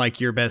you and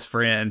like your best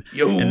friend,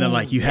 and then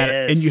like you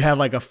had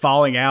like a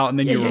falling out, and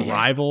then you were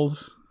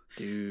rivals.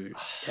 Dude,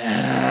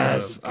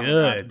 yes, so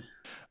good.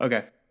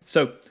 Okay,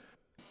 so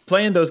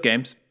playing those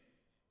games,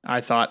 I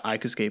thought I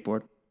could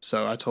skateboard.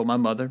 So I told my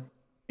mother,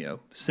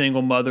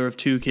 single mother of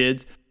 2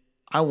 kids,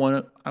 I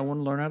want to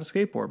learn how to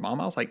skateboard,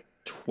 Mom. I was like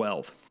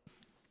 12.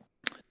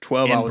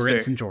 In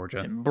Branson, Georgia.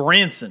 In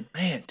Branson.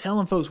 Man,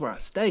 telling folks where I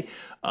stay.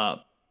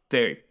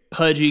 Very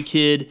pudgy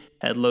kid,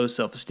 had low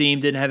self-esteem,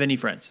 didn't have any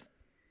friends.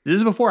 This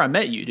is before I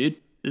met you, dude.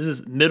 This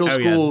is middle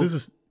school. Yeah.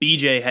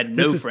 BJ had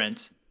no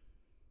friends.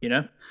 you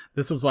know?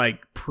 This was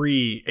like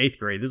pre-8th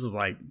grade. This was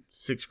like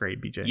 6th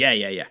grade, BJ.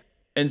 Yeah.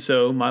 And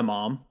so my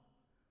mom,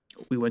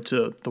 we went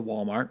to the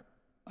Walmart.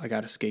 I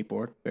got a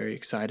skateboard, very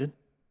excited.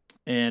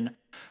 And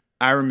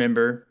I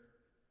remember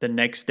the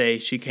next day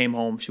she came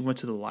home, she went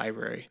to the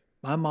library.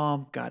 My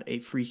mom got a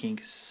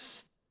freaking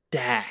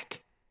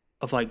stack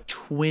of like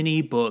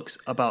 20 books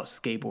about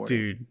skateboarding.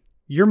 Dude,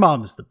 your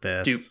mom's the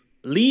best. Dude,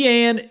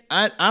 Leanne,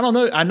 I don't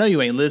know. I know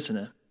you ain't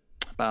listening,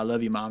 but I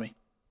love you, mommy.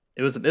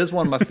 It was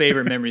one of my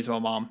favorite memories of my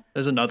mom.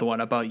 There's another one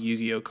about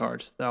Yu-Gi-Oh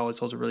cards. That always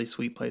holds a really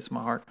sweet place in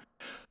my heart.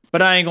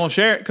 But I ain't going to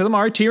share it because I'm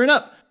already tearing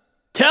up.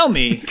 Tell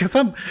me. Because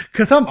I'm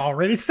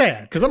already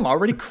sad. Because I'm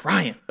already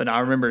crying. But I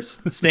remember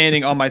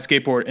standing on my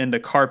skateboard in the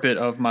carpet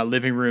of my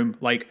living room,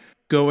 like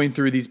going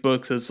through these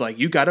books. It's like,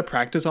 you got to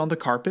practice on the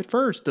carpet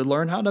first to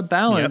learn how to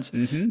balance.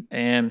 Yep. Mm-hmm.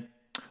 And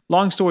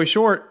long story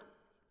short,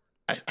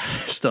 I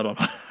still don't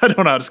know. I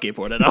don't know how to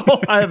skateboard at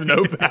all. I have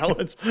no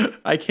balance.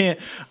 I can't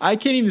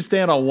even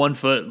stand on one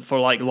foot for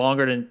like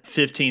longer than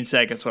 15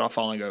 seconds without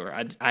falling over.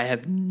 I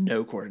have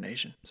no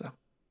coordination. So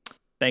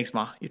thanks,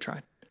 Ma. You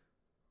tried.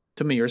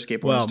 Tell me your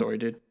skateboarding story,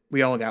 dude.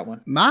 We all got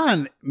one.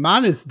 Mine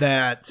is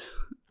that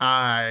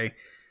I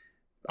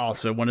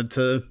also wanted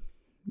to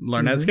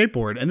learn how to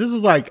skateboard. And this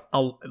was like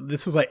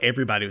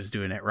everybody was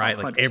doing it, right?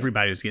 100%. Like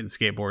everybody was getting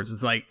skateboards.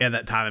 It's like at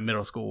that time in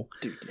middle school.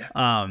 Dude,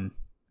 yeah.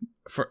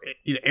 For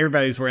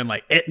everybody's wearing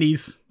like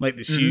etnies, like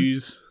the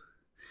shoes,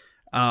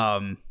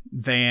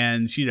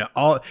 Vans,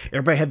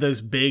 everybody had those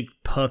big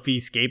puffy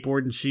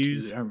skateboarding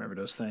shoes. Dude, I remember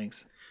those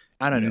things.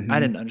 I don't know. I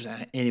didn't understand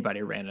how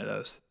anybody ran into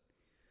those.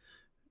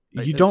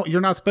 Like,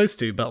 you're not supposed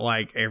to, but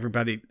like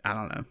everybody, I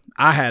don't know.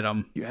 I had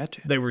them. You had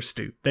to. They were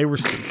stupid.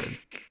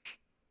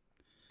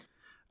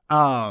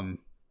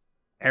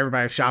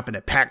 Everybody was shopping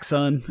at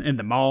PacSun in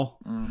the mall.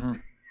 Mm-hmm.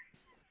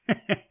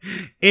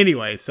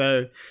 Anyway,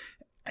 so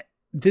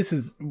this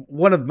is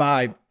one of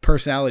my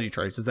personality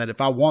traits is that if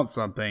I want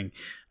something,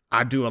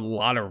 I do a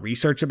lot of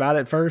research about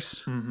it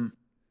first,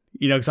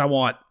 because I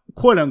want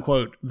quote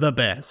unquote the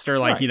best or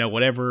like,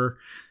 whatever.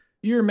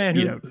 You're a man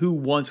who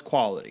wants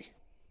quality.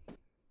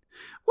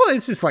 Well,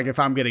 it's just like if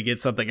I'm going to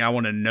get something, I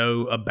want to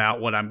know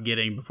about what I'm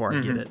getting before I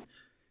get it.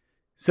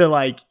 So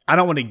like, I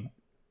don't want to,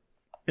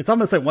 it's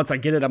almost like once I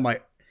get it, I'm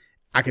like,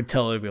 I could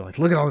tell it'd be like,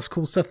 look at all this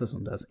cool stuff this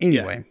one does.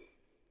 Anyway.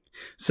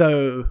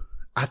 So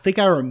I think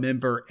I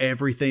remember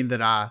everything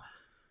that I'm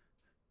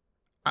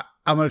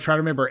going to try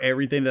to remember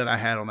everything that I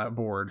had on that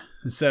board.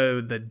 So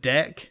the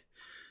deck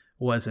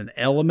was an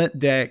element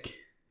deck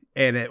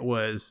and it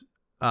was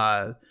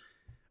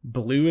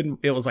blue and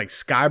it was like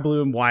sky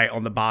blue and white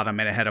on the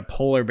bottom and it had a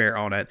polar bear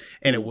on it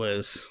and it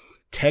was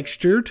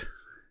textured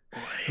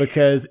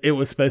because it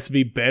was supposed to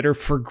be better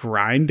for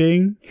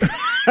grinding.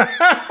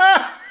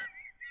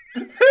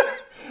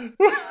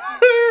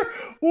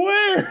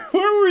 Where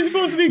were we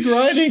supposed to be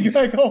grinding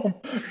back home?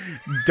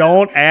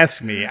 Don't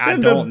ask me. I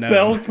don't know. The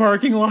Bell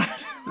parking lot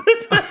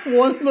with that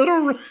one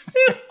little.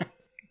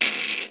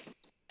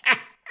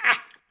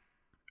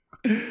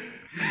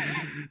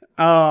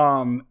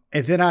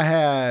 And then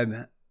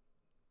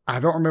I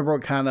don't remember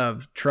what kind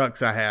of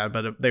trucks I had,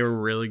 but they were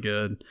really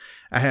good.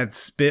 I had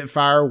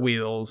Spitfire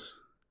wheels.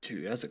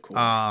 Dude, that's a cool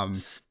one.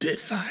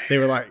 Spitfire. They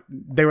were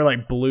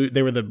like blue.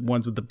 They were the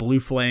ones with the blue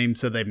flame,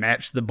 so they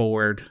matched the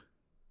board.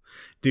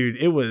 Dude,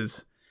 it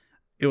was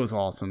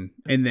awesome.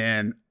 And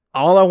then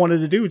all I wanted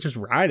to do was just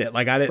ride it.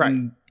 Like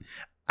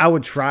I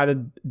would try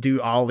to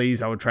do all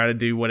these. I would try to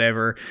do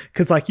whatever.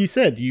 Cause like you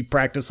said, you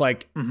practice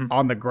like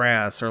on the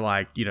grass or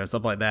like,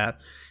 stuff like that.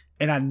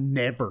 And I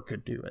never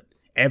could do it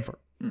ever.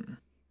 Mm-mm.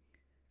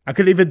 I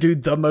couldn't even do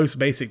the most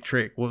basic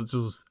trick, which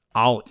was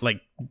I'll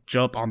like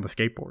jump on the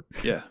skateboard.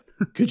 Yeah.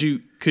 Could you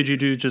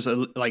do just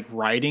like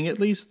riding at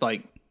least?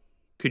 Like,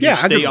 could you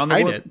stay on the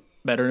board? It.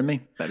 Better than me.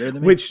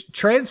 Which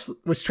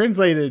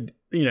translated,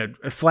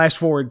 flash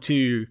forward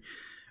to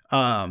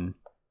when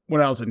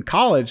I was in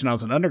college and I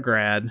was an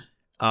undergrad.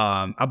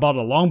 I bought a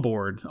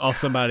longboard off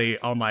somebody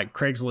on like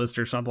Craigslist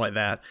or something like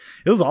that.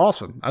 It was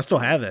awesome. I still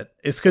have it.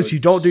 It's because you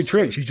don't do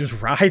tricks. You just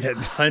ride it.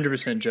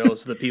 100%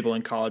 jealous of the people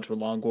in college with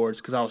longboards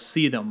because I'll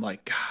see them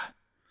like, God,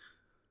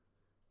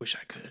 wish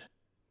I could.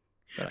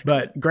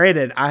 But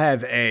granted, I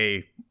have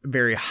a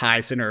very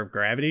high center of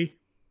gravity.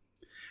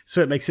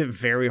 So it makes it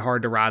very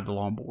hard to ride the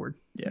longboard.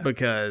 Yeah.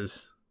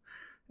 Because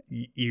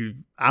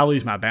I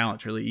lose my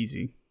balance really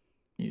easy.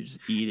 You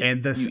just eat it. And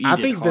I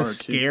think the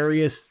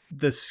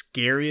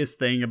scariest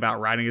thing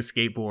about riding a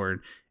skateboard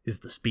is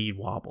the speed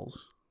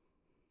wobbles.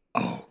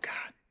 Oh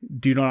God.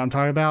 Do you know what I'm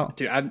talking about?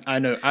 Dude, I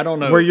know. I don't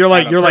know. Where you're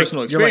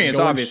personal experience,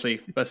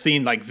 obviously, but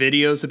seeing like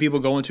videos of people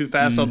going too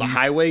fast on the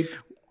highway.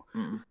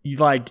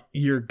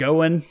 You're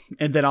going,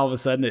 and then all of a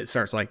sudden it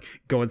starts like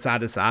going side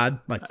to side,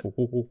 like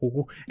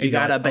and you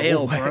gotta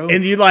bail, bro.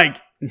 And you like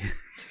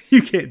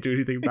you can't do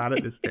anything about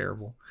it. It's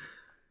terrible.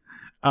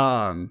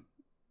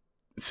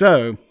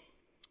 So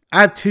I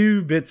have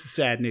two bits of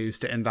sad news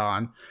to end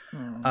on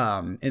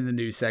in the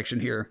news section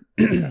here.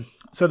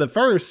 So the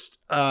first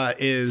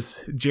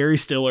is Jerry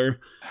Stiller,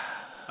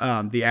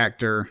 the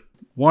actor,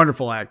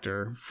 wonderful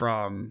actor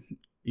from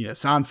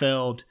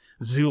Seinfeld,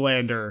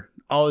 Zoolander,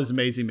 all those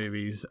amazing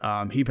movies.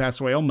 He passed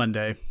away on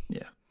Monday.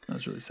 Yeah, that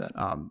was really sad.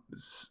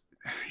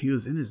 He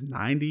was in his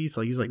 90s,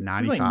 like he was like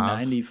 95. He was like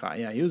 95.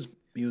 Yeah, he was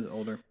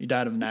older. He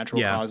died of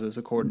natural causes,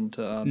 according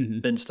to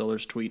Ben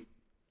Stiller's tweet.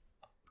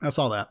 I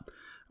saw that.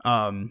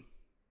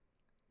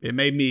 It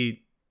made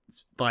me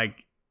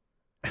like.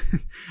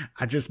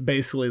 I just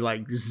basically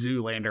like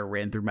Zoolander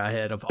ran through my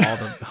head of all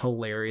the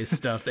hilarious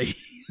stuff that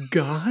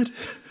God.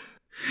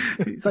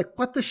 He's like,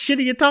 what the shit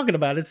are you talking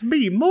about? It's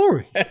me,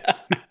 Maury.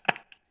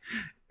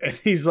 And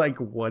he's like,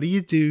 what do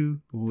you do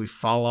when we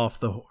fall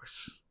off the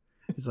horse?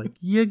 He's like,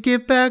 you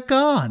get back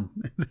on.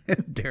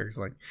 And Derek's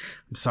like,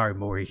 I'm sorry,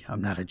 Maury,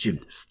 I'm not a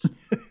gymnast.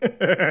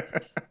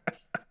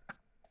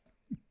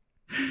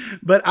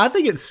 But I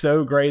think it's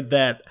so great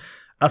that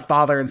a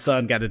father and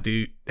son got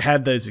to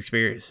have those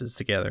experiences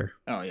together.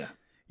 Oh yeah.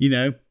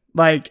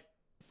 Like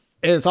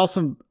it's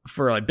awesome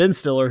for like Ben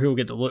Stiller, who will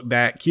get to look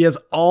back. He has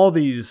all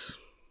these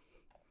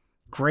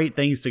great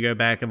things to go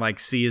back and like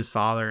see his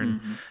father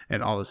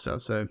and all this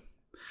stuff. So,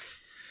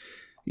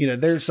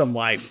 there's some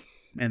light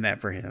in that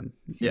for him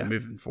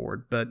moving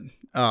forward. But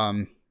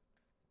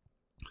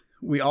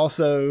we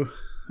also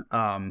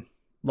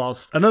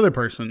lost another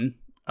person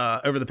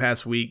over the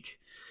past week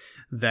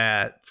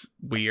that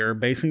we are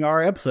basing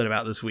our episode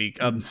about this week.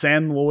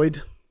 Sam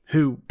Lloyd,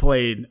 who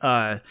played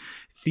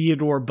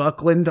Theodore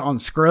Buckland on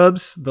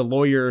Scrubs, the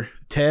lawyer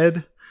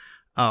Ted,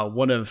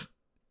 one of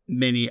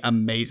many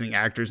amazing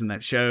actors in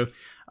that show.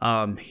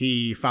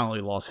 He finally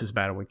lost his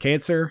battle with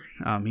cancer.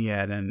 He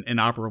had an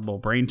inoperable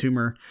brain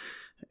tumor,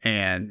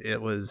 and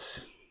it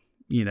was,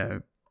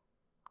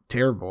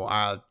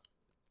 terrible.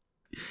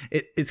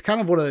 It's kind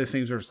of one of those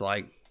things where it's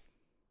like,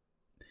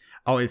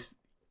 always,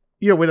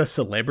 when a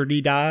celebrity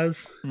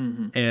dies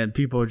and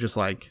people are just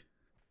like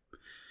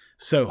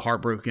so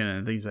heartbroken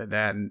and things like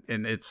that. And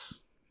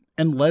it's,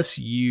 unless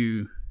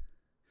you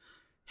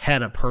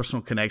had a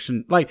personal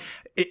connection, like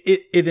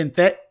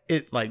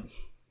like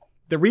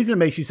the reason it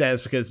makes you sad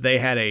is because they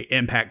had a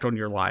impact on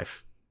your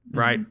life.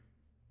 Right.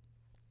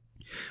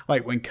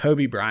 Like when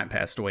Kobe Bryant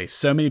passed away,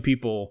 so many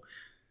people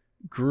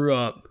grew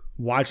up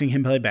watching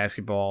him play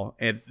basketball,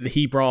 and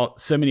he brought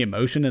so many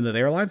emotion into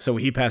their life. So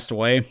when he passed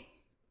away,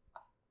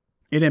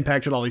 it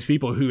impacted all these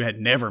people who had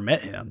never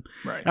met him.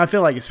 Right. And I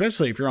feel like,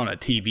 especially if you're on a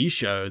TV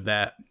show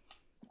that,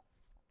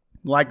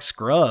 like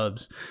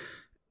Scrubs,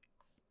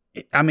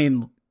 I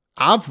mean,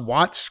 I've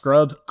watched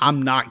Scrubs,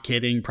 I'm not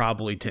kidding,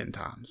 probably 10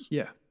 times.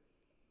 Yeah.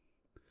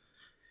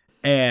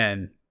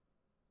 And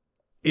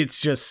it's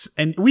just,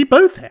 and we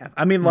both have.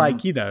 I mean,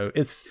 like,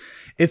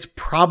 it's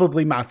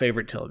probably my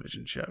favorite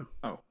television show.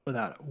 Oh,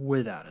 without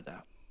a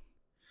doubt.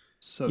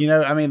 So,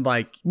 I mean,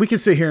 like, we can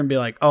sit here and be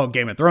like, oh,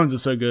 Game of Thrones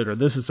is so good, or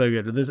this is so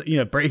good, or this,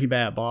 Breaking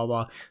Bad, blah,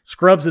 blah.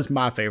 Scrubs is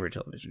my favorite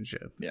television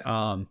show.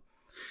 Yeah.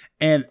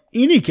 And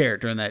any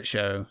character in that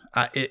show,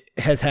 it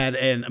has had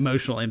an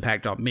emotional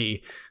impact on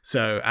me.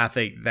 So I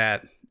think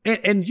that,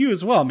 and you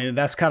as well. I mean,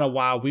 that's kind of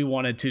why we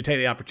wanted to take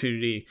the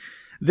opportunity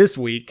this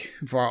week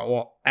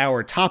for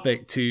our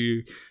topic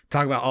to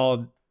talk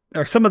about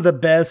some of the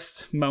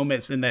best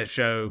moments in that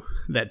show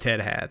that Ted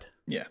had.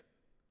 Yeah.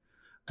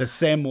 That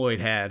Sam Lloyd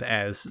had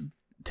as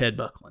Ted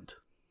Buckland.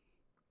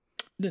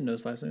 I didn't know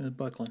his last name was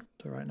Buckland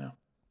until right now.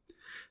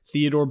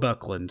 Theodore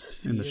Buckland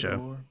in the show.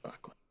 Theodore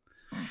Buckland.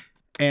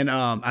 And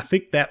I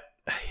think that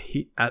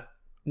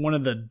one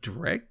of the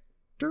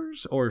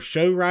directors or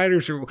show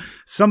writers or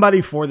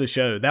somebody for the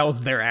show, that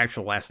was their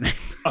actual last name.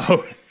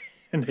 Oh,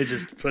 and they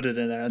just put it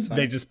in there. That's fine.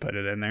 They just put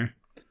it in there.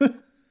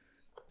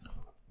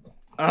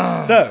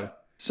 So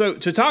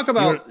to talk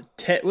about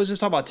Ted, let's just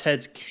talk about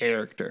Ted's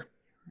character.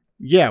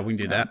 Yeah, we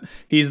can do that.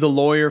 He's the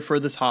lawyer for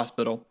this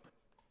hospital.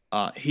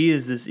 He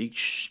is this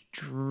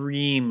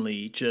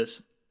extremely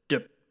just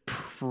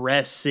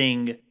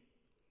depressing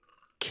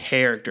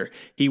character.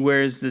 He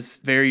wears this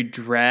very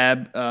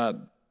drab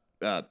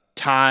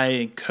tie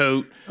and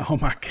coat. Oh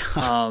my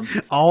god!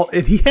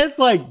 And he has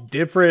like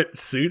different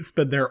suits,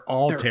 but they're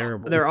all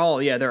terrible. They're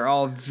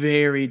all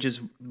very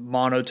just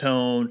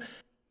monotone,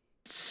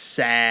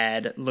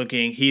 sad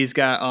looking. He's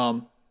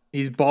got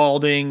he's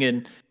balding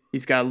and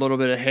he's got a little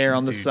bit of hair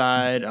on the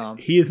side.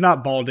 He is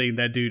not balding.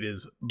 That dude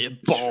is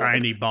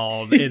shiny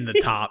bald in the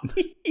top.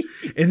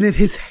 And then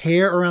his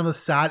hair around the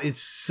side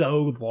is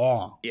so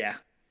long. Yeah.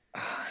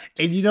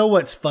 And you know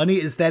what's funny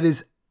is that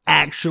is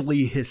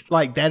actually his,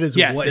 like, that is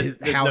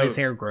how his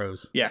hair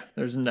grows. Yeah.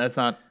 That's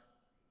not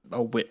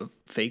a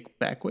fake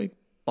back wig,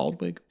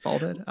 bald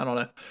head. I don't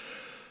know.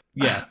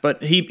 Yeah.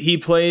 But he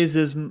plays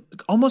as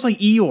almost like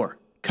Eeyore,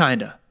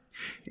 kind of.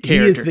 He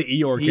is the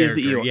Eeyore character. Is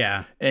the Eeyore.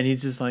 Yeah. And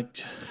he's just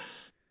like,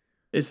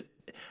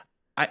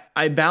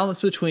 I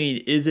balance between,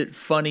 is it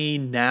funny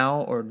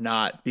now or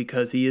not?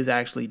 Because he is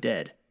actually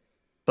dead.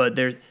 But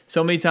there's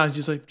so many times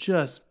just like,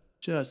 just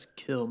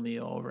kill me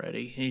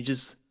already. And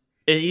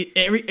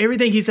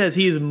everything he says,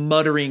 he is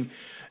muttering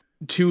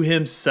to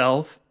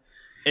himself.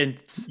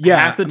 And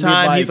half the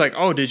time he's like,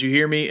 oh, did you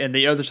hear me? And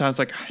the other time it's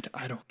like,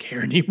 I don't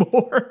care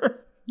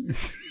anymore.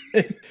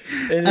 I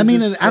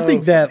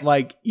think that,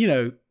 like,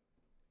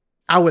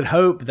 I would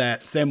hope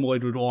that Sam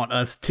Lloyd would want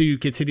us to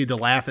continue to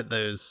laugh at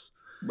those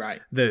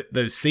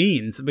those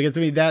scenes, because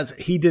I mean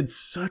he did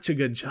such a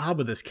good job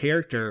with this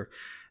character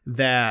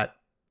that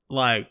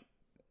like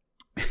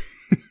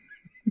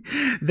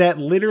that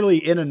literally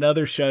in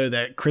another show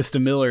that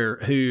Krista Miller,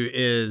 who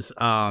is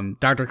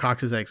Dr.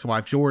 Cox's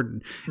ex-wife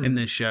Jordan in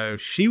this show,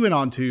 she went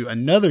on to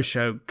another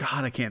show.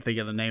 God, I can't think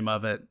of the name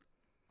of it.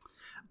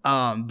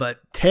 But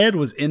Ted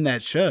was in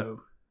that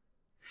show.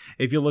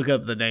 If you look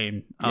up the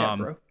name,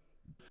 bro.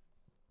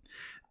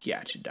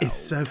 Gotcha, dog. It's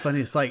so funny.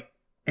 It's like,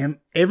 and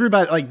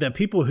everybody, like the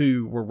people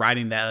who were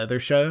writing that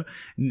other show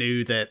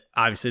knew that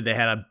obviously they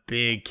had a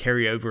big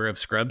carryover of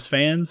Scrubs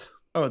fans.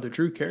 Oh, the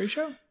Drew Carey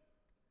show?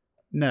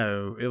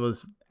 No, it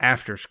was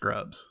after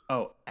Scrubs.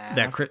 Oh,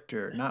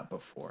 after, not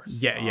before.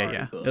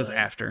 Yeah. It was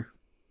after.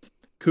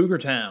 Cougar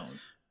Town.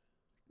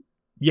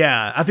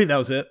 Yeah, I think that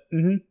was it.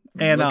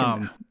 Mm-hmm.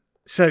 And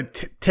so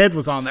Ted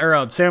was on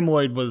there. Sam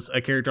Lloyd was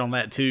a character on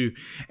that too.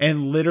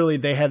 And literally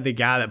they had the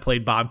guy that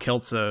played Bob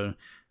Kelso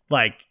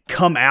like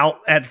come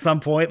out at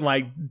some point,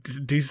 like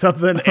do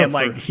something, and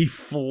like he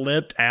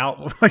flipped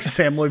out. Like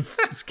Sam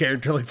Lloyd's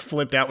character like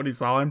flipped out when he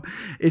saw him.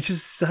 It's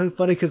just so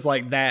funny because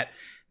like that.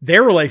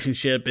 Their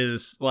relationship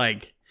is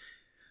like,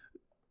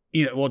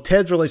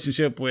 Ted's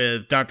relationship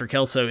with Dr.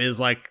 Kelso is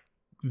like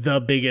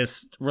the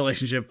biggest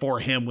relationship for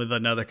him with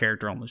another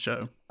character on the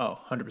show. Oh,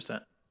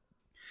 100%.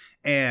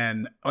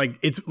 And like,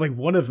 it's like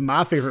one of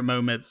my favorite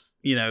moments,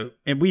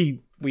 and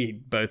we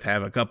both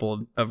have a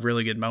couple of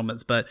really good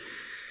moments, but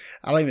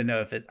I don't even know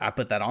if I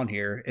put that on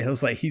here. It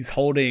was like, he's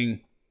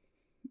holding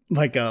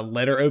like a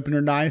letter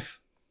opener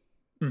knife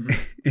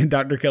in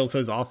Dr.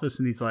 Kelso's office.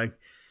 And he's like,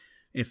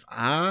 if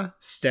I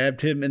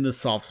stabbed him in the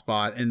soft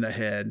spot in the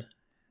head,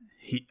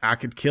 I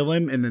could kill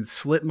him and then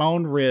slit my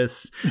own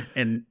wrist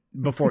and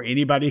before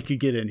anybody could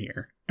get in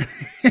here.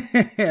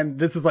 And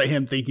this is like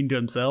him thinking to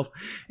himself.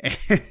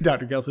 And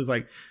Dr. Kelsey's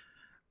like,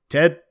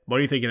 Ted, what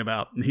are you thinking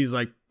about? And he's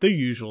like, the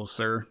usual,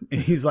 sir. And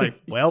he's like,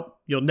 well,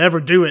 you'll never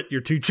do it. You're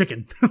too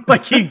chicken.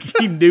 Like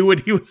he knew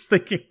what he was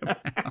thinking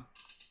about.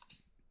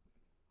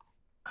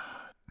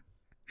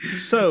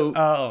 So,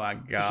 oh my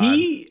God.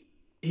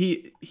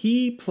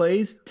 He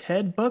plays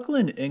Ted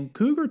Buckland in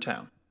Cougar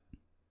Town.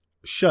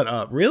 Shut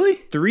up. Really?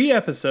 3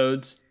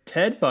 episodes,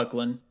 Ted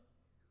Buckland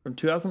from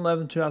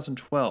 2011 to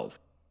 2012.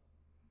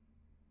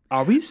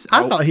 I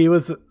thought he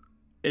was.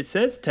 It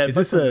says Ted is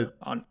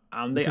Buckland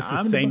on the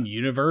same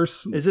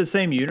universe? Is it the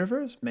same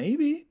universe?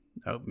 Maybe.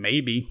 Oh,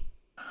 maybe.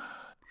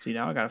 See,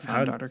 now I got to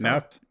find Dr.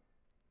 Cox.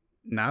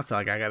 Now I feel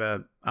like I got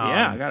to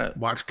I got to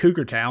watch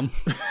Cougar Town.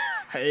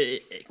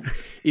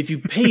 If you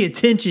pay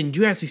attention,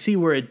 you actually see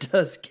where it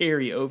does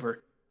carry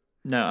over.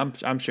 No,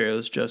 I'm sure it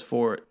was just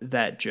for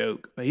that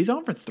joke. But he's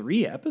on for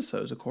 3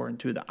 episodes, according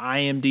to the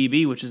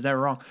IMDb, which is never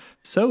wrong.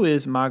 So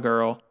is my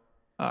girl,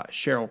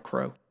 Sheryl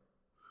Crow.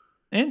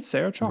 And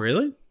Sarah Chalk.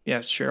 Really? Yeah,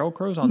 Sheryl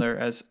Crow's on there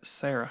as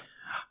Sarah.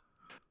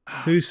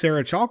 Who's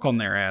Sarah Chalk on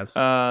there as?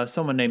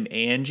 Someone named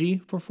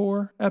Angie for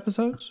 4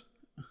 episodes.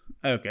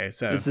 Okay,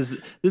 so this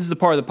is the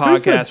part of the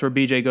podcast where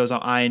BJ goes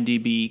on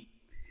IMDb,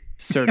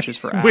 searches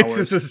for hours. Which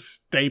is a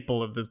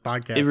staple of this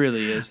podcast. It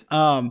really is.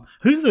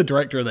 Who's the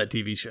director of that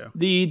TV show?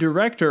 The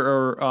director,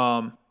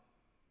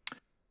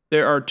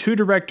 there are 2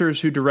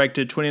 directors who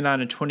directed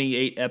 29 and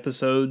 28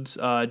 episodes.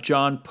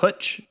 John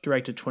Putch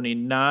directed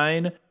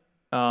 29,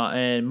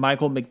 and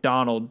Michael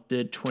McDonald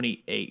did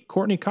 28.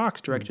 Courtney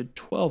Cox directed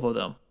 12 of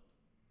them.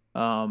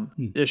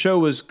 The show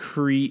was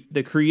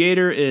the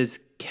creator is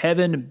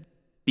Kevin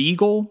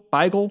Beagle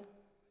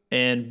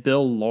and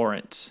Bill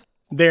Lawrence.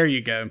 There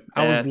you go.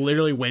 I was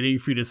literally waiting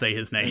for you to say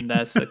his name. And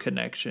that's the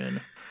connection.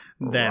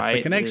 That's right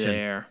the connection.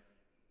 There.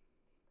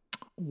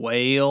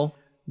 Whale.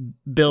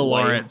 Bill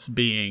Lawrence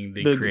being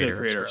the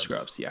creator of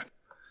Scrubs. Yeah.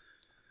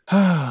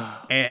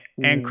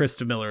 and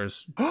Krista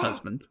Miller's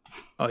husband.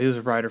 Oh, he was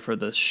a writer for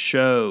the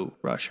show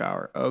Rush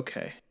Hour.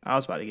 Okay. I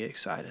was about to get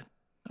excited.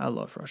 I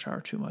love Rush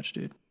Hour too much,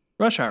 dude.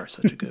 Rush Hour is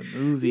such a good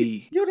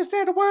movie. You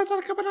understand the words that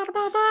are coming out of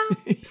my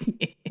mouth?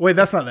 Wait,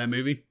 that's not that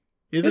movie.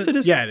 Is yes, it? It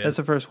is. Yeah, it is. That's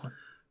the first one.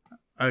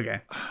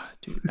 Okay.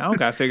 Dude, I don't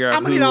got to figure out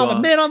I'm going to need all the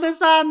men on this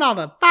side and all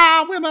the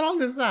 5 women on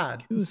this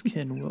side. Who's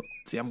Ken Will?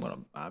 See,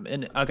 I'm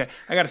in it. Okay,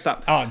 I got to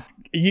stop. Oh,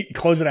 you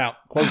close it out.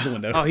 Close the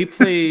window. Oh, he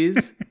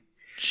plays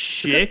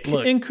Chick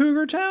in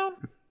Cougar Town?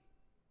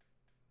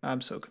 I'm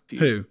so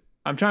confused. Who?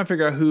 I'm trying to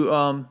figure out who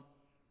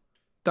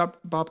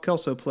Bob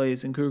Kelso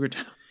plays in Cougar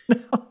Town.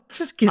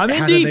 Just get I'm out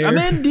in of deep. there. I'm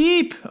in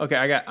deep. Okay,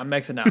 I'm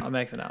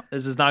Xing out.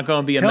 This is not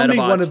going to be a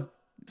Metabots.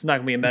 It's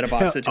not going to be a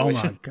Metabots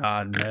situation. Oh my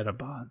God,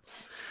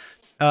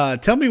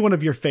 Metabots. Tell me one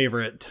of your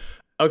favorite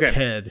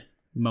Ted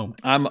moments.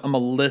 I'm a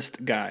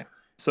list guy.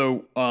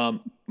 So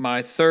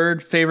my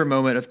third favorite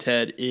moment of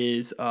Ted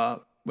is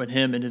when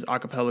him and his a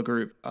cappella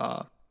group,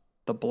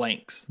 the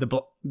Blanks.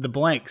 The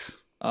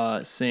Blanks.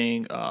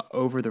 Sing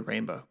Over the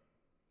Rainbow.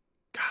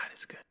 God,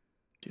 it's good.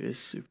 Dude, it's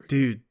super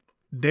good.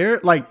 They're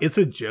like, it's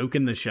a joke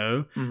in the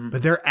show,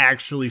 but they're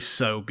actually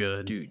so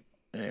good. Dude,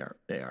 they are.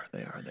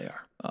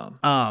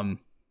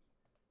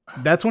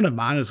 That's one of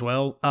mine as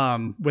well.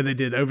 When they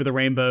did Over the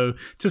Rainbow,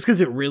 just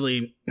because it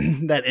really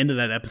that end of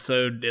that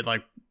episode, it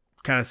like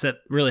kind of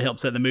really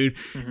helped set the mood,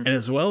 and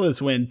as well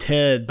as when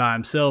Ted by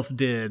himself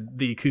did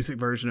the acoustic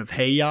version of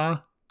Hey Ya.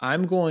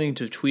 I'm going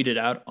to tweet it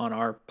out on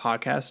our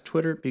podcast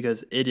Twitter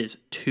because it is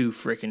too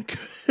freaking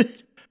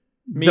good.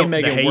 Me and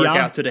Megan work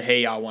out to the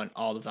Hey Ya one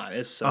all the time.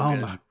 It's so good. Oh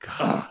my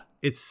God.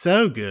 It's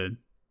so good.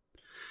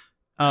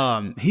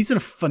 He's a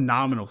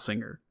phenomenal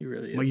singer. He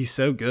really is. Like, he's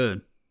so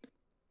good.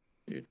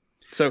 Dude.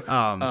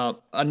 So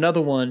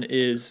another one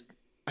is,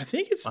 I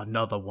think it's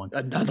another one.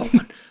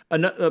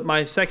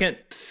 My second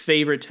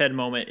favorite Ted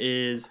moment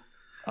is,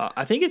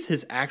 I think it's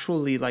his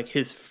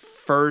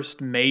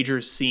first major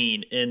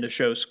scene in the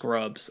show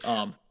Scrubs.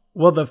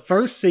 Well, the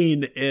first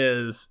scene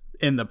is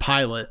in the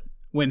pilot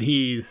when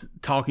he's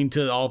talking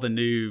to all the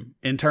new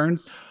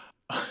interns.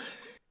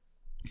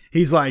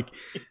 He's like,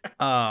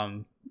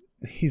 don't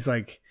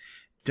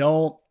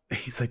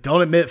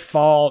admit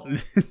fault.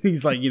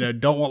 He's like,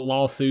 don't want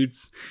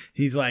lawsuits.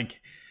 He's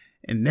like,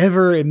 and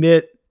never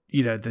admit,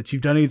 that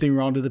you've done anything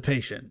wrong to the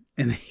patient.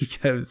 And he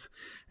goes,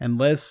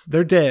 unless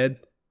they're dead.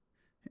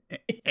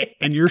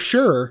 And you're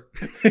sure.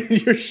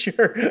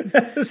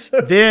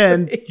 So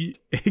then,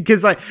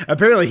 because like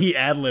apparently he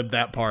ad-libbed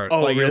that part.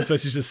 Oh, like, really? You're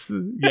supposed to just,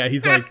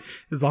 he's like,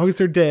 as long as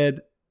they're dead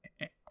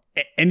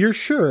and you're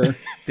sure,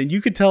 then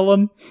you could tell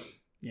them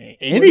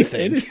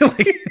anything.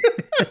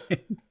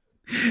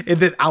 And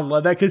then I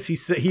love that because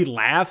he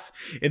laughs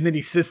and then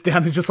he sits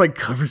down and just like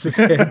covers his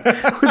head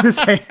with his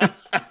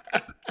hands.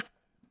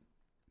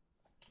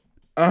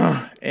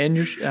 And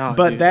you're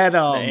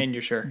and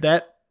you're sure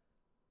that.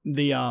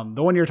 The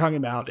one you're talking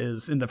about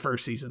is in the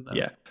first season though.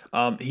 Yeah.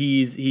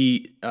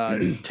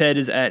 Ted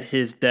is at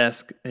his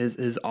desk,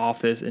 his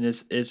office, and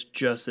it's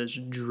just as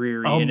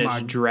dreary and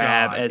as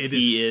drab as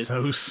he is.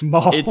 So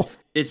small.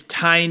 It's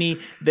tiny.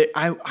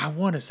 I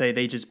want to say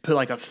they just put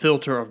like a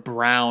filter of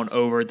brown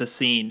over the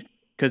scene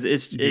because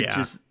it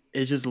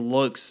just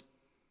looks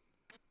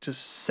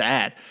just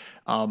sad.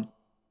 And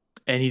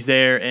he's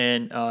there,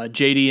 and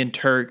JD and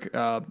Turk,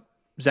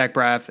 Zach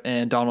Braff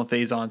and Donald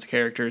Faison's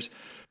characters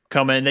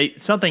come in.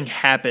 Something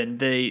happened.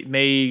 They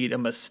made a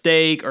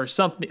mistake or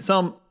something,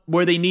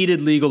 where they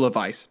needed legal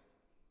advice.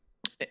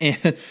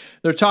 And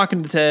they're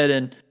talking to Ted,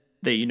 and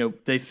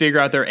they figure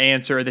out their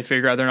answer. They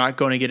figure out they're not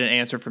going to get an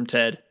answer from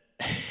Ted.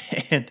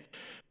 And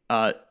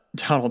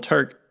Donald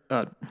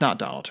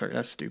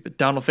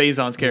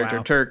Faison's character,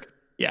 wow. Turk.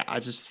 Yeah, I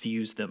just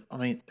fused them. I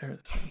mean, they're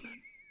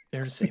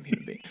the same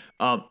human being.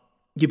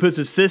 He puts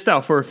his fist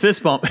out for a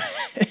fist bump.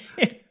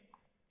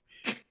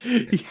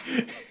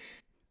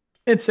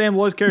 And Sam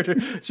Lloyd's character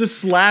just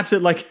slaps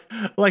it like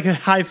a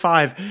high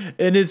five,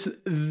 and it's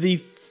the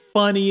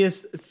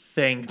funniest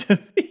thing to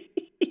me.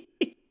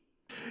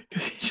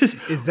 Just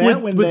is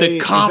that with the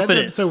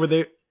confidence?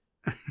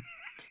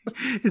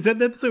 Is that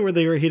the episode where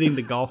they were hitting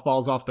the golf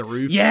balls off the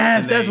roof?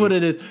 Yes, that's what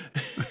it is.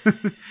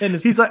 And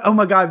he's like, "Oh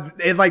my God!"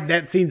 And like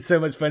that scene's so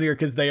much funnier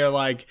because they are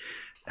like,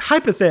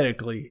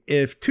 hypothetically,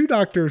 if two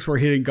doctors were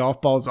hitting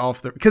golf balls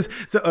off the,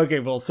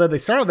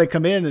 so they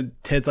come in and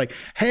Ted's like,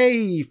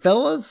 "Hey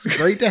fellas,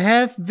 great to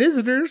have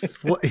visitors."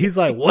 He's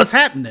like, "What's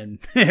happening?"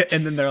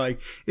 And then they're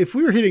like, "If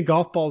we were hitting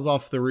golf balls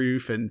off the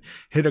roof and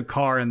hit a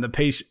car and the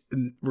patient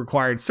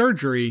required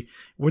surgery,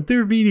 would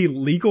there be any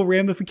legal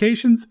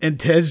ramifications?" And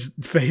Ted's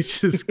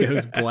face just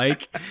goes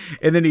blank.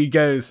 And then he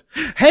goes,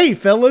 "Hey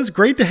fellas,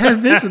 great to have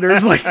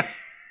visitors." Like,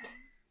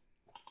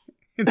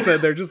 and so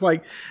they're just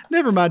like,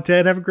 "Never mind,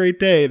 Ted. Have a great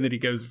day." And then he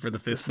goes for the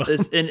fist bump.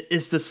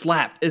 It's the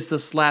slap. It's the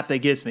slap that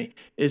gets me.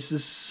 It's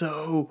just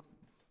so.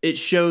 It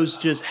shows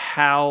just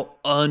how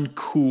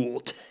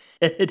uncool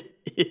Ted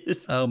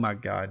is. Oh my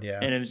God, yeah.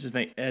 And I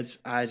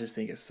just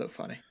think it's so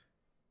funny.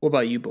 What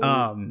about you, boy?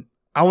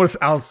 I was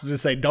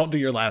just say, don't do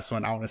your last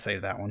one. I want to say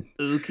that one.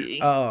 Okay.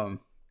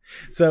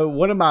 So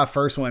one of my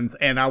first ones,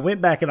 and I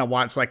went back and I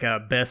watched like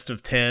a best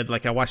of Ted.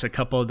 Like I watched a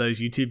couple of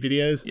those YouTube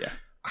videos. Yeah.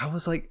 I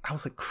was like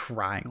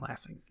crying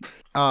laughing.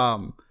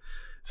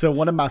 So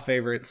one of my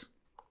favorites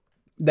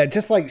that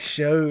just like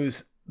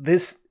shows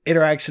this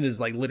interaction is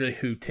like literally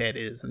who Ted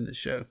is in the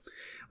show.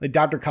 Like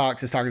Dr.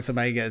 Cox is talking to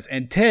somebody, he goes,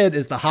 "And Ted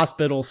is the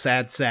hospital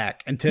sad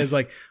sack." And Ted's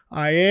like,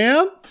 "I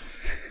am?"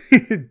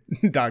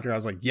 Doctor, I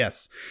was like,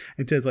 "Yes."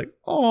 And Ted's like,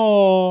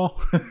 "Oh."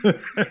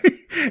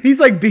 He's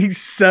like being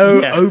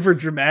so over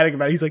dramatic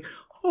about it. He's like,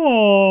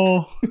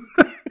 "Oh."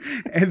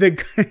 And then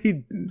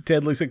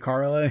Ted looks at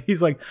Carla and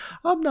he's like,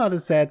 "I'm not a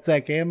sad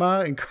sack, am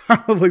I?" And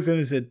Carla looks at him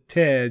and said,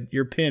 "Ted,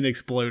 your pen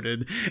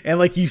exploded." And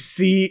like you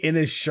see in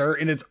his shirt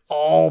and it's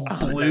all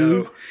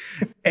blue. No.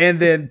 And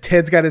then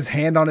Ted's got his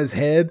hand on his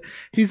head.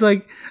 He's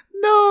like,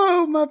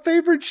 "No, my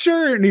favorite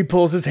shirt." And he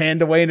pulls his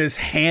hand away and his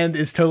hand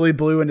is totally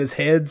blue and his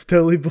head's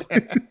totally blue.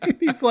 And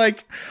he's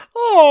like,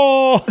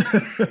 "Oh."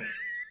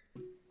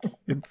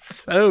 It's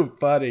so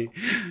funny.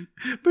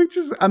 But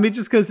just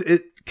because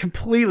it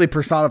completely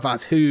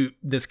personifies who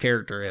this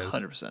character is.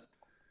 100%.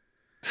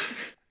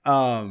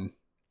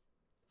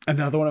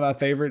 Another one of my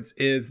favorites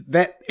is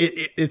that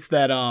it's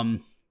that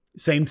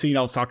same scene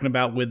I was talking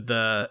about with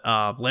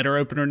the letter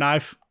opener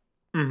knife.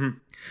 Mm-hmm.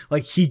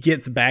 Like he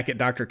gets back at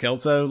Dr.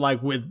 Kelso, like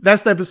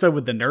that's the episode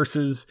with the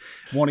nurses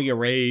wanting a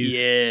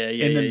raise. Yeah,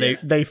 and then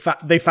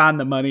they find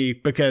the money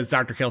because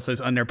Dr.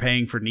 Kelso's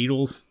underpaying for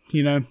needles,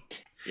 you know.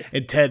 Yeah.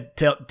 And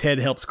Ted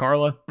helps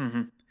Carla,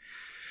 Mm-hmm.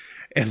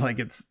 and like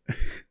it's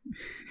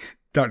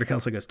Dr.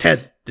 Kelso goes,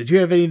 Ted, did you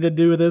have anything to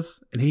do with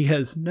this? And he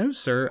has, no,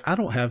 sir, I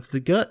don't have the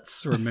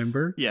guts.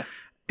 Remember? Yeah.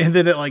 And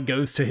then it like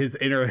goes to his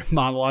inner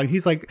monologue.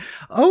 He's like,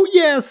 oh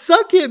yeah,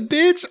 suck it,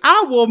 bitch.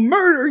 I will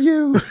murder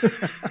you.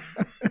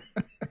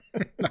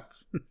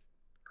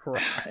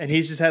 And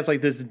he just has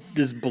like this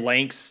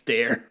blank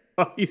stare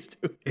while he's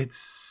doing. It's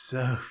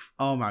so,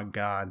 oh my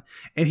God.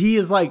 And he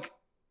is like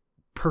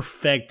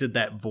perfected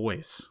that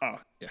voice. Oh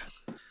yeah.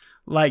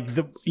 Like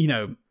the, you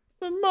know,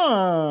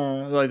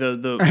 like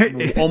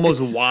the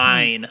almost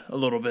whine a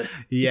little bit.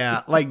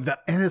 Yeah. Like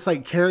and it's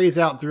like carries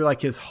out through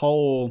like his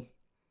whole,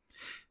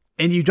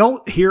 and you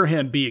don't hear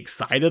him be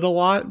excited a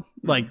lot,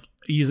 like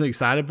using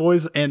excited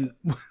voice. And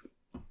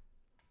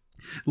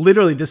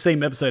literally the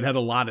same episode had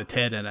a lot of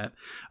Ted in it.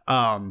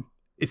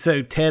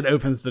 So Ted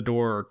opens the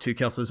door to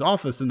Kelso's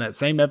office in that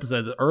same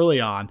episode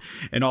early on,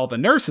 and all the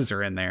nurses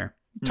are in there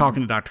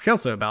talking to Dr.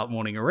 Kelso about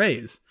wanting a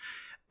raise.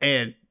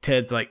 And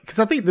Ted's like, because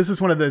I think this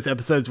is one of those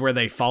episodes where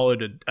they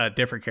followed a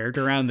different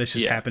character around. This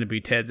just happened to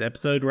be Ted's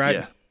episode, right?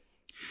 Yeah.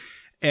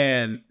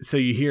 And so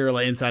you hear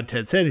like inside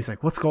Ted's head, he's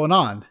like, what's going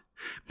on?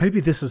 Maybe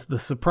this is the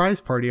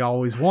surprise party I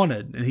always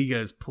wanted. And he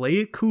goes, play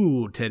it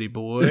cool, Teddy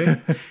boy.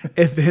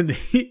 And then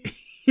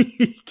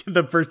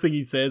the first thing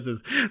he says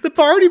is, the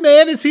party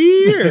man is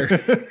here.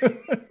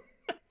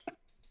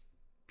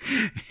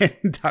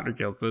 And Dr.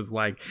 Kelso's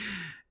like,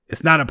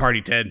 it's not a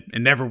party, Ted.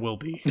 It never will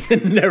be.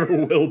 It never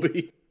will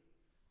be.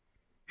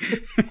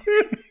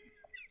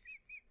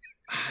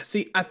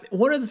 See,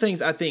 one of the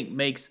things I think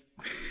makes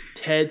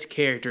Ted's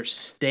character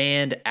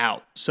stand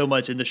out so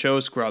much in the show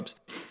Scrubs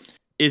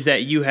is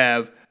that you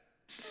have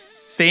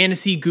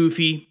fantasy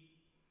goofy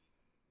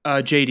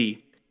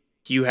JD,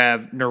 you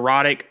have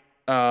neurotic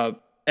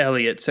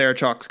Elliot, Sarah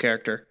Chalk's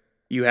character,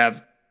 you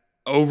have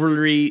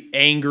overly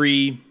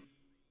angry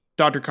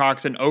Dr.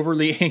 Cox and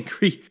overly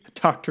angry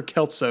Dr.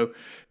 Kelso,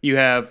 you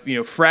have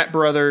frat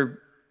brother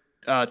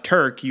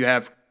Turk, you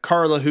have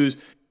Carla who's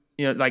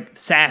like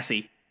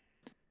sassy,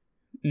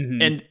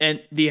 and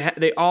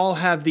they all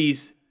have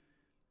these,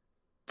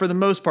 for the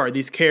most part,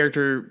 these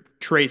character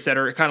traits that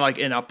are kind of like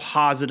in a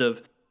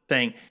positive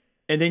thing,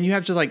 and then you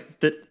have just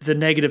like the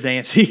negative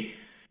Nancy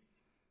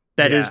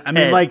that is Ted. I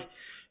mean, like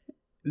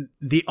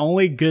the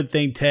only good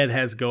thing Ted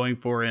has going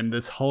for him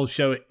this whole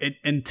show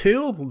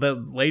until the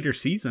later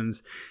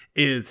seasons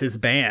is his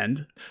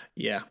band.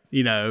 Yeah,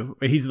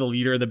 he's the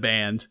leader of the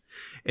band,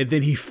 and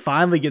then he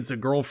finally gets a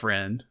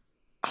girlfriend.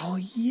 Oh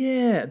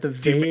yeah, do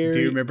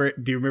you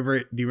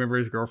remember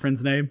his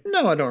girlfriend's name?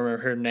 No, I don't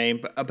remember her name,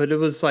 but it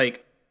was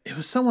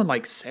someone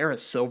like Sarah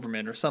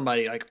Silverman or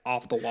somebody like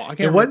off the wall.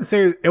 It wasn't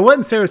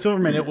Sarah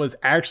Silverman. It was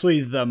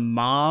actually the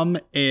mom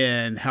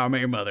in How I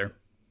Met Your Mother.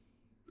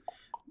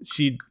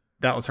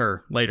 That was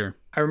her later.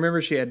 I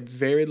remember she had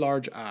very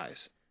large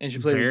eyes, and she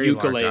played the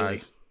ukulele. I'm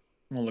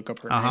gonna look up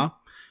her name.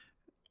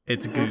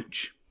 It's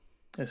Gooch.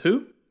 It's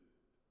who?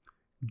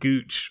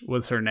 Gooch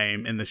was her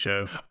name in the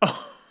show.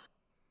 Oh.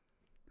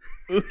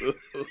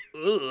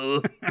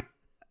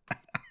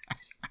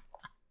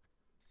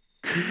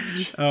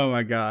 Oh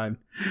my God.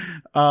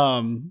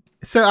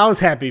 So I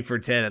was happy for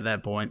Ted at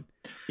that point.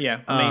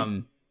 Yeah. I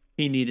mean,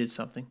 he needed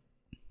something.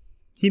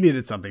 He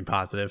needed something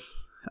positive.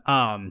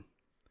 And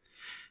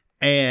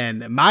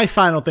my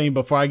final thing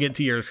before I get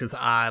to yours, because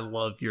I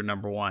love your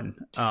number one,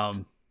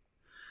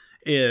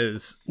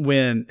 is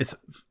when it's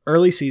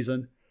early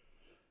season,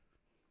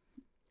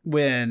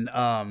 when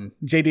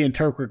JD and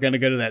Turk were going to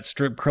go to that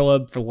strip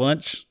club for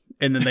lunch,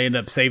 and then they end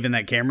up saving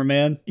that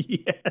cameraman.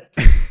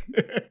 Yes.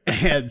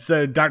 And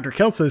so Dr.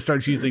 Kelso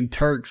starts using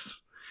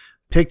Turk's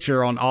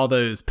picture on all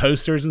those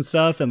posters and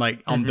stuff, and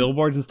like on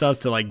billboards and stuff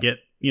to like get,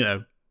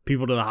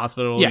 people to the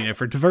hospital,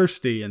 for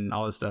diversity and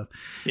all this stuff.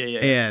 Yeah.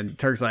 And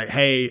Turk's like,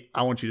 hey,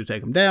 I want you to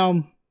take them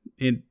down.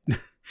 And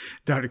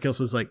Dr.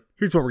 Kelso's like,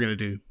 here's what we're going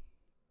to do.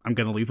 I'm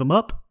going to leave them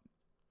up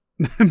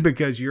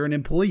because you're an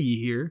employee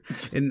here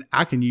and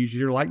I can use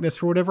your likeness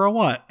for whatever I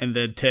want. And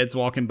then Ted's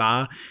walking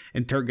by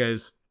and Turk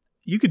goes,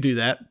 you could do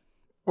that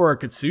or I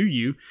could sue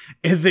you.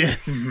 And then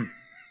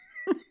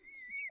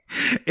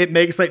it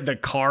makes like the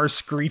car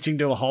screeching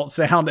to a halt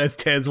sound as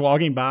Ted's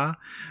walking by,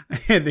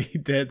 and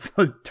Ted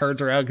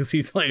turns around because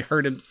he's like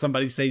heard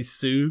somebody say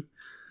sue,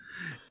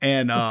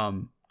 and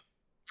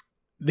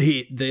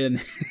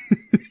then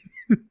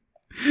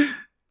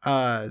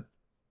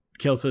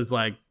Kelso's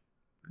like,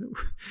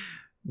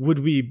 would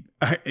we?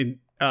 I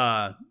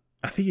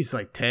think he's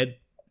like, Ted,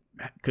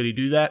 could he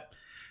do that?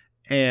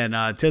 And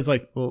Ted's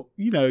like, well,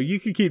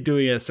 you could keep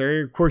doing it,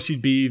 sir. Of course,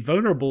 you'd be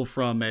vulnerable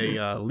from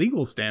a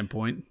legal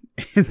standpoint.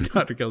 And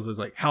Dr. Kelso's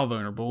like, how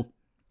vulnerable?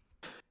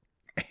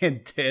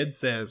 And Ted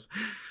says,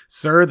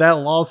 sir, that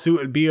lawsuit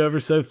would be over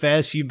so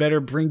fast, you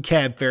better bring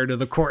cab fare to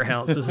the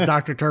courthouse, as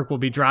Dr. Turk will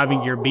be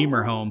driving your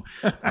Beamer home.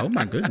 Oh,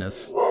 my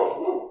goodness.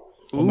 Oh,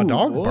 my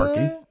dog's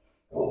barking.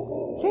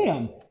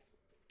 Cam.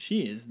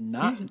 She is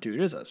not, dude.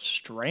 There's a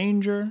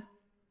stranger.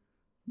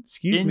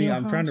 Excuse me.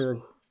 I'm trying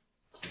to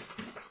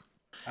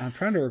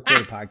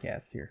record a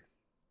podcast here.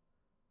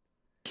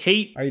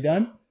 Kate. Are you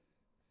done?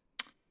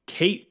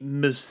 Kate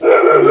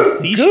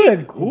Musishi.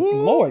 Good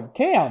Lord,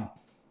 Cam.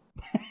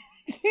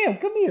 Cam,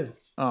 come here.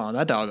 Oh,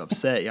 that dog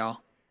upset, y'all.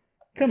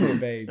 Come here,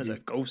 baby. There's a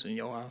ghost in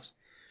your house.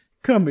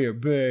 Come here,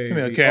 baby. Come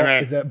here,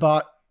 Cam. Is that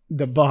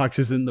the box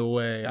is in the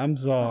way. I'm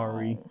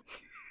sorry. Oh.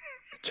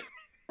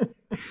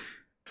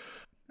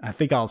 I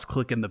think I was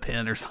clicking the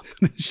pen or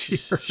something.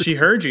 She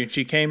heard you.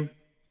 She came.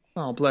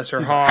 Oh, bless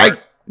her heart.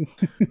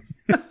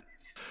 Like,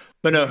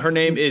 but no, her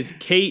name is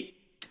Kate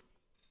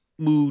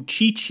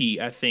Muchichi,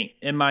 I think.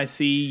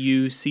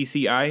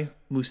 Micucci.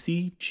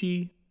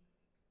 Musichi.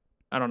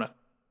 I don't know.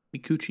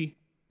 Mikuchi.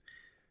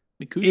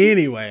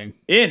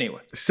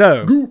 Anyway.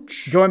 So,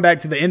 going back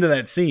to the end of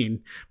that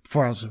scene,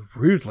 before I was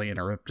rudely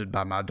interrupted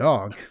by my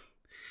dog.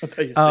 I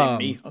thought you were saying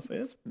me. I'll say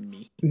that's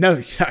me.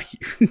 No, not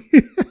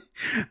you.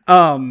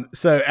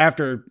 So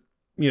after,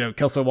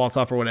 Kelso walks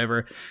off or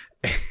whatever,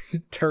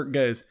 Turk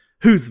goes,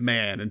 "Who's the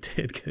man?" And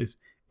Ted goes,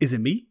 "Is it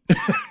me?"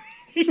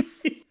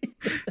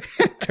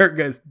 Turk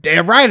goes,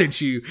 "Damn right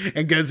it's you,"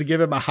 and goes to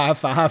give him a high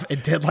five.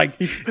 And Ted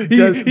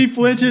he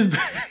flinches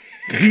back.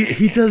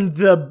 He does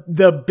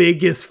the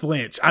biggest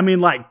flinch. I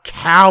mean, like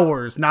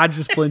cowers, not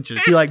just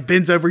flinches. He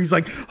bends over. He's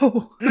like,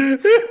 "Oh,"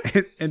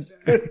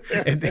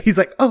 and he's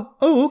like, "Oh,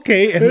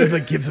 okay," and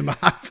then gives him a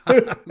high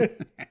five.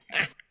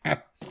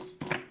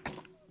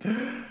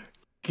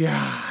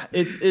 God,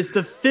 it's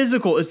the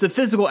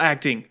physical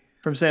acting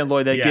from Sam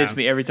Lloyd that gets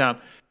me every time.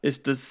 It's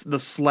the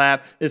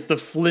slap. It's the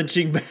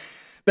flinching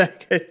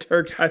back at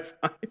Turk's high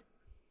five.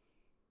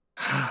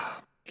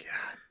 Oh,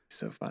 God,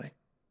 so funny.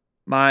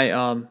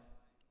 My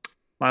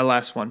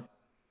last one,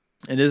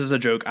 and this is a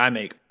joke I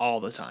make all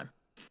the time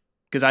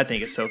because I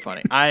think it's so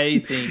funny. I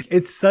think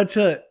it's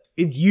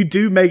you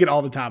do make it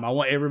all the time. I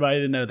want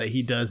everybody to know that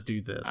he does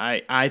do this.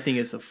 I think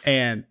it's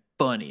the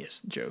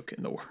funniest joke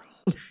in the world.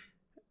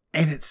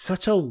 And it's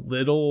such a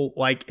little,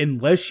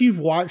 unless you've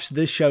watched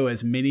this show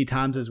as many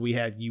times as we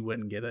have, you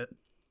wouldn't get it.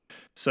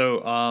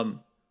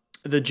 So,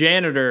 the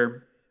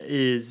janitor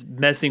is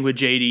messing with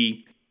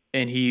JD,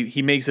 and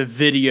he makes a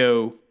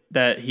video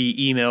that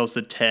he emails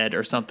to Ted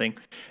or something.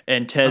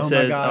 And Ted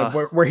says, my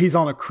God, where he's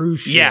on a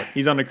cruise ship. Yeah,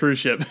 he's on a cruise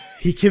ship.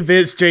 He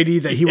convinced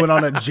JD that he went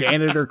on a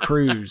janitor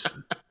cruise.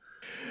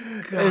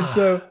 God. And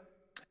so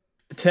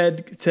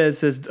Ted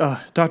says,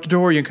 "Dr.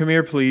 Dorian, come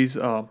here, please.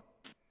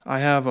 I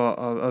have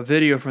a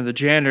video from the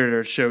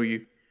janitor to show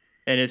you."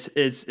 And it's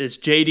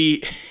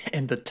JD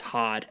and the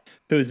Todd,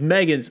 who is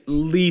Megan's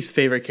least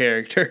favorite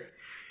character.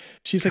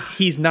 She's like,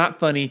 "He's not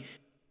funny.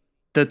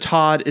 The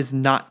Todd is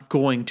not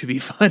going to be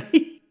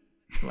funny."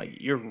 I'm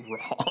like, "You're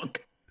wrong."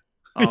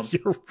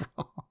 You're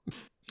wrong.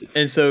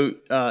 And so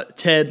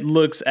Ted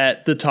looks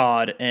at the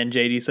Todd, and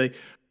JD's like,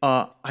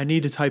 "I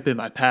need to type in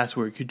my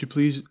password. Could you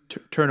please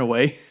turn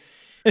away?"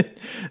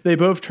 They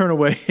both turn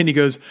away, and he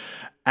goes,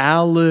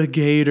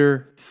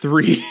 "Alligator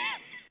 3."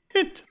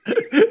 It's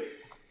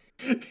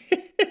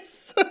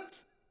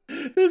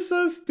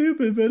so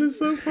stupid, but it's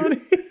so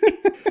funny.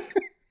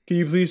 "Can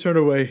you please turn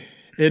away?"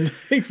 And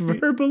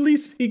verbally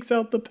speaks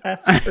out the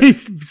password. He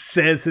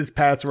says his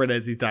password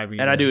as he's typing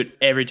it. And I do it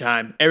every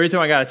time. Every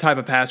time I got to type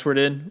a password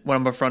in when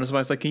I'm in front of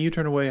somebody, it's like, "Can you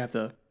turn away? I have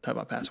to type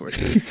my password."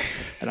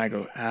 And I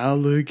go,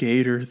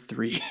 "Alligator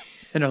 3."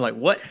 And they're like,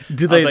 "What?"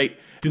 Do they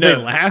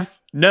laugh?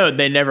 No,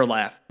 they never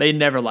laugh. They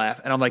never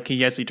laugh. And I'm like, "Can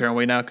you actually turn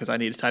away now? Because I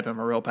need to type in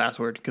my real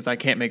password because I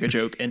can't make a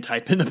joke and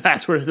type in the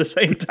password at the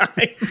same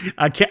time."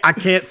 I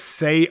can't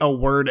say a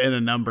word and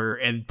a number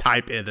and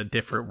type in a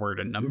different word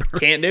and number.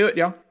 Can't do it,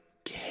 y'all.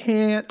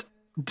 Can't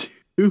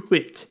do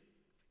it.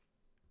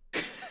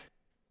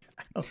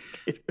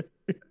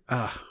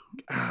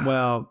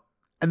 Well,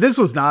 this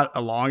was not a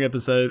long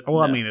episode. Well,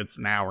 no. I mean, it's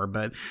an hour,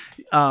 but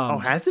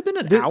has it been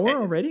an hour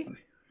already?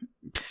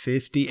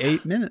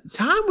 58 minutes.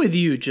 Time with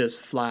you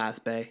just flies,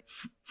 babe.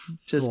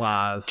 Just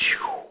flies.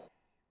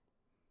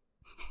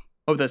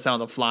 Hope that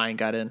sound of flying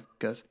got in,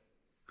 because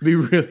it'd be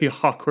really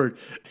awkward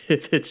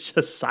if it's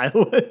just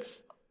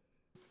silence.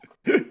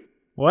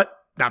 What?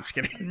 No, I'm just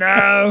kidding.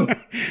 No.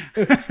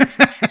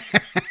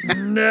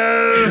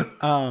 No.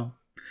 Oh,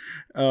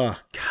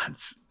 God.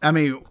 I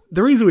mean,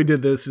 the reason we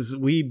did this is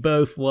we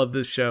both love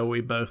this show.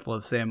 We both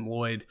love Sam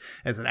Lloyd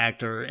as an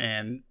actor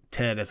and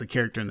Ted as a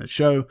character in the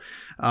show.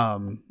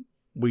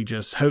 We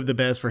just hope the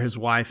best for his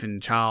wife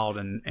and child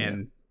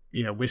and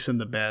wish them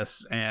the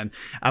best. And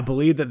I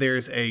believe that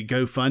there's a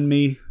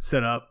GoFundMe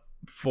set up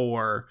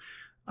for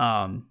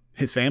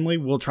his family.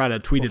 We'll try to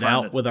tweet it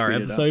out with our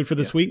episode for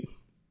this week.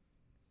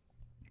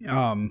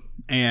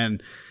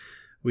 And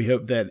we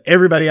hope that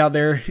everybody out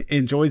there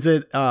enjoys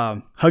it.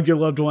 Hug your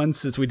loved ones,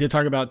 since we did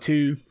talk about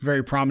two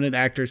very prominent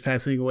actors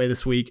passing away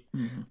this week,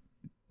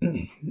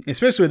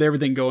 especially with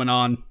everything going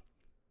on,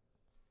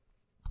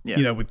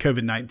 with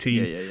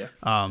COVID-19.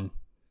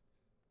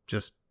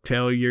 Just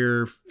tell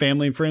your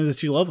family and friends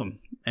that you love them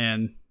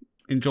and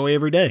enjoy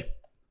every day.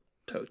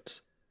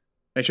 Totes.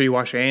 Make sure you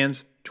wash your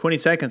hands. 20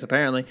 seconds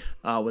apparently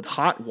with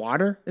hot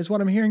water is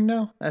what I'm hearing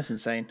now. That's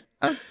insane.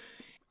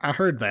 I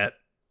heard that.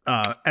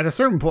 At a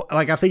certain point,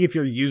 like I think if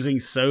you're using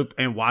soap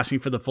and washing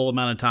for the full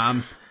amount of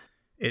time,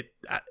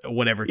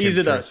 whatever. Ease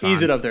it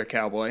up there,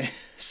 cowboy.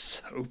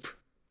 Soap.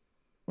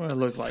 What do I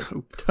look like?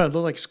 Do I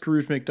look like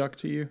Scrooge McDuck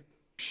to you?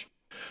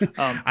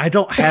 I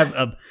don't have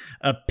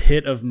a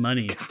pit of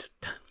money.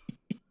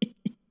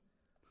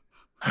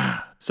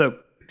 So,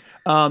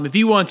 if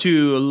you want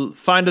to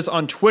find us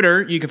on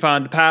Twitter, you can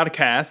find the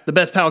podcast, the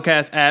Best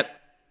Palcast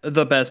at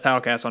the Best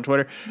Palcast on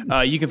Twitter.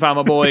 You can find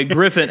my boy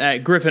Griffin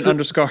at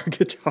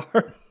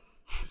Griffin_guitar.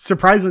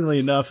 Surprisingly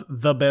enough,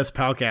 the Best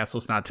Palcast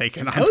was not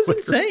taken on Twitter. That was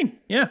insane.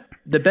 Yeah.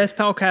 The Best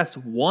Palcast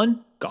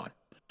 1, gone.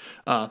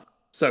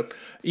 So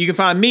you can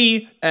find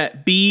me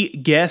at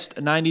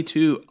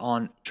bguest92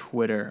 on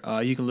Twitter.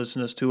 You can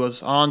listen to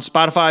us on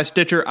Spotify,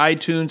 Stitcher,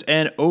 iTunes,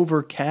 and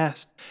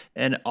Overcast.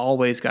 And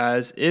always,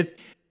 guys, if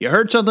you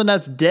heard something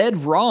that's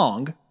dead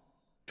wrong,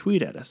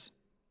 tweet at us.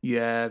 You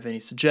have any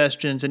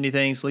suggestions,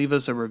 anything, leave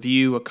us a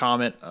review, a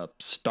comment, a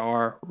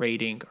star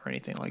rating, or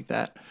anything like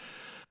that.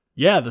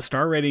 Yeah, the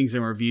star ratings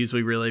and reviews,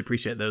 we really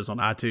appreciate those on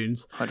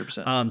iTunes.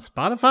 100%.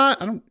 Spotify,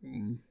 I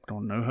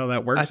don't know how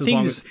that works. I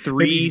think it's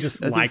 3. You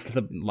just like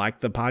the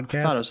podcast.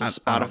 I thought it was a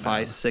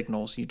Spotify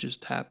signals. You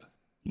just tap,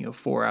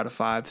 4 out of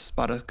 5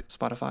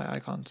 Spotify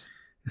icons.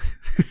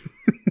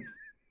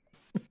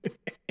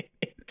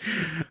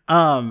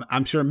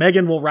 I'm sure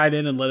Megan will write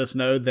in and let us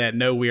know that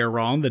no, we are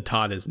wrong. The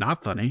Todd is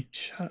not funny.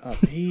 Shut up.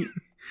 I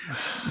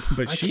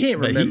can't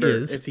remember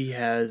if he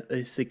has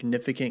a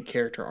significant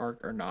character arc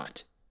or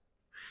not.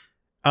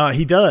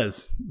 He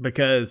does,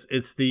 because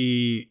it's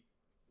the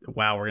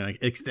we're gonna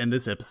extend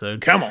this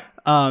episode. Come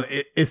on.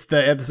 It's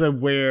the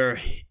episode where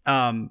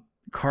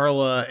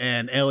Carla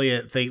and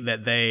Elliot think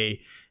that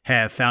they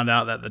have found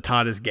out that the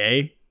Todd is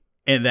gay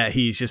and that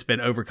he's just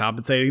been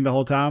overcompensating the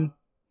whole time.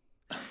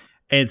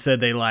 And so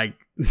they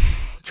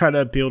try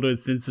to appeal to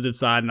his sensitive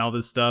side and all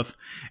this stuff.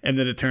 And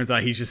then it turns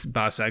out he's just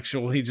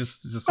bisexual. He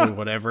just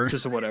whatever.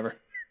 Just a whatever.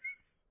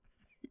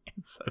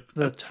 It's so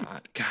the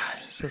Todd. God,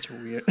 such a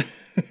weird.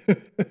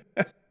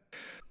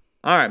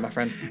 All right, my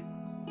friend.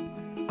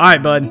 All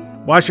right,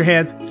 bud. Wash your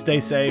hands. Stay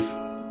safe.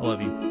 I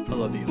love you. I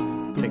love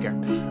you. Take care.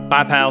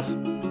 Bye, pals.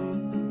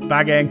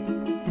 Bye, gang.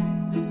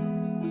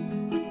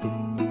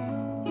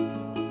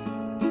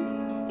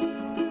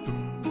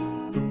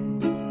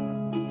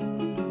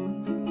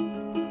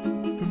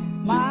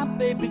 My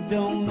baby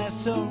don't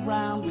mess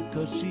around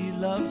because she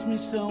loves me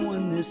so,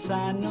 and this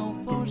I know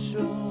for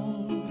sure.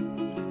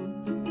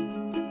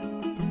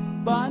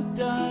 But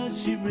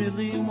does she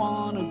really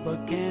wanna,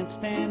 but can't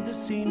stand to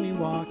see me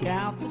walk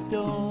out the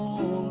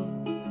door?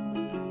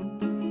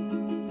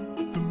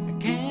 I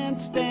can't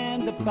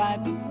stand to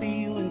fight the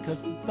feeling,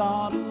 cause the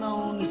thought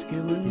alone is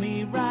killing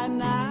me right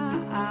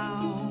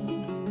now.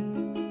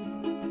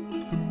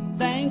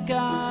 Thank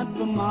God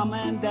for Mom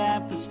and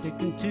Dad for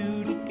sticking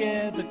two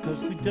together,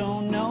 cause we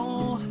don't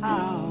know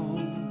how.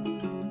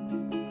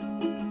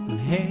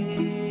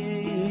 Hey,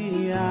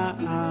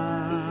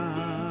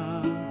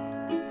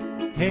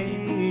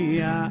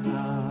 hey,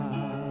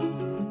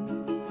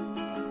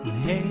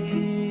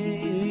 hey.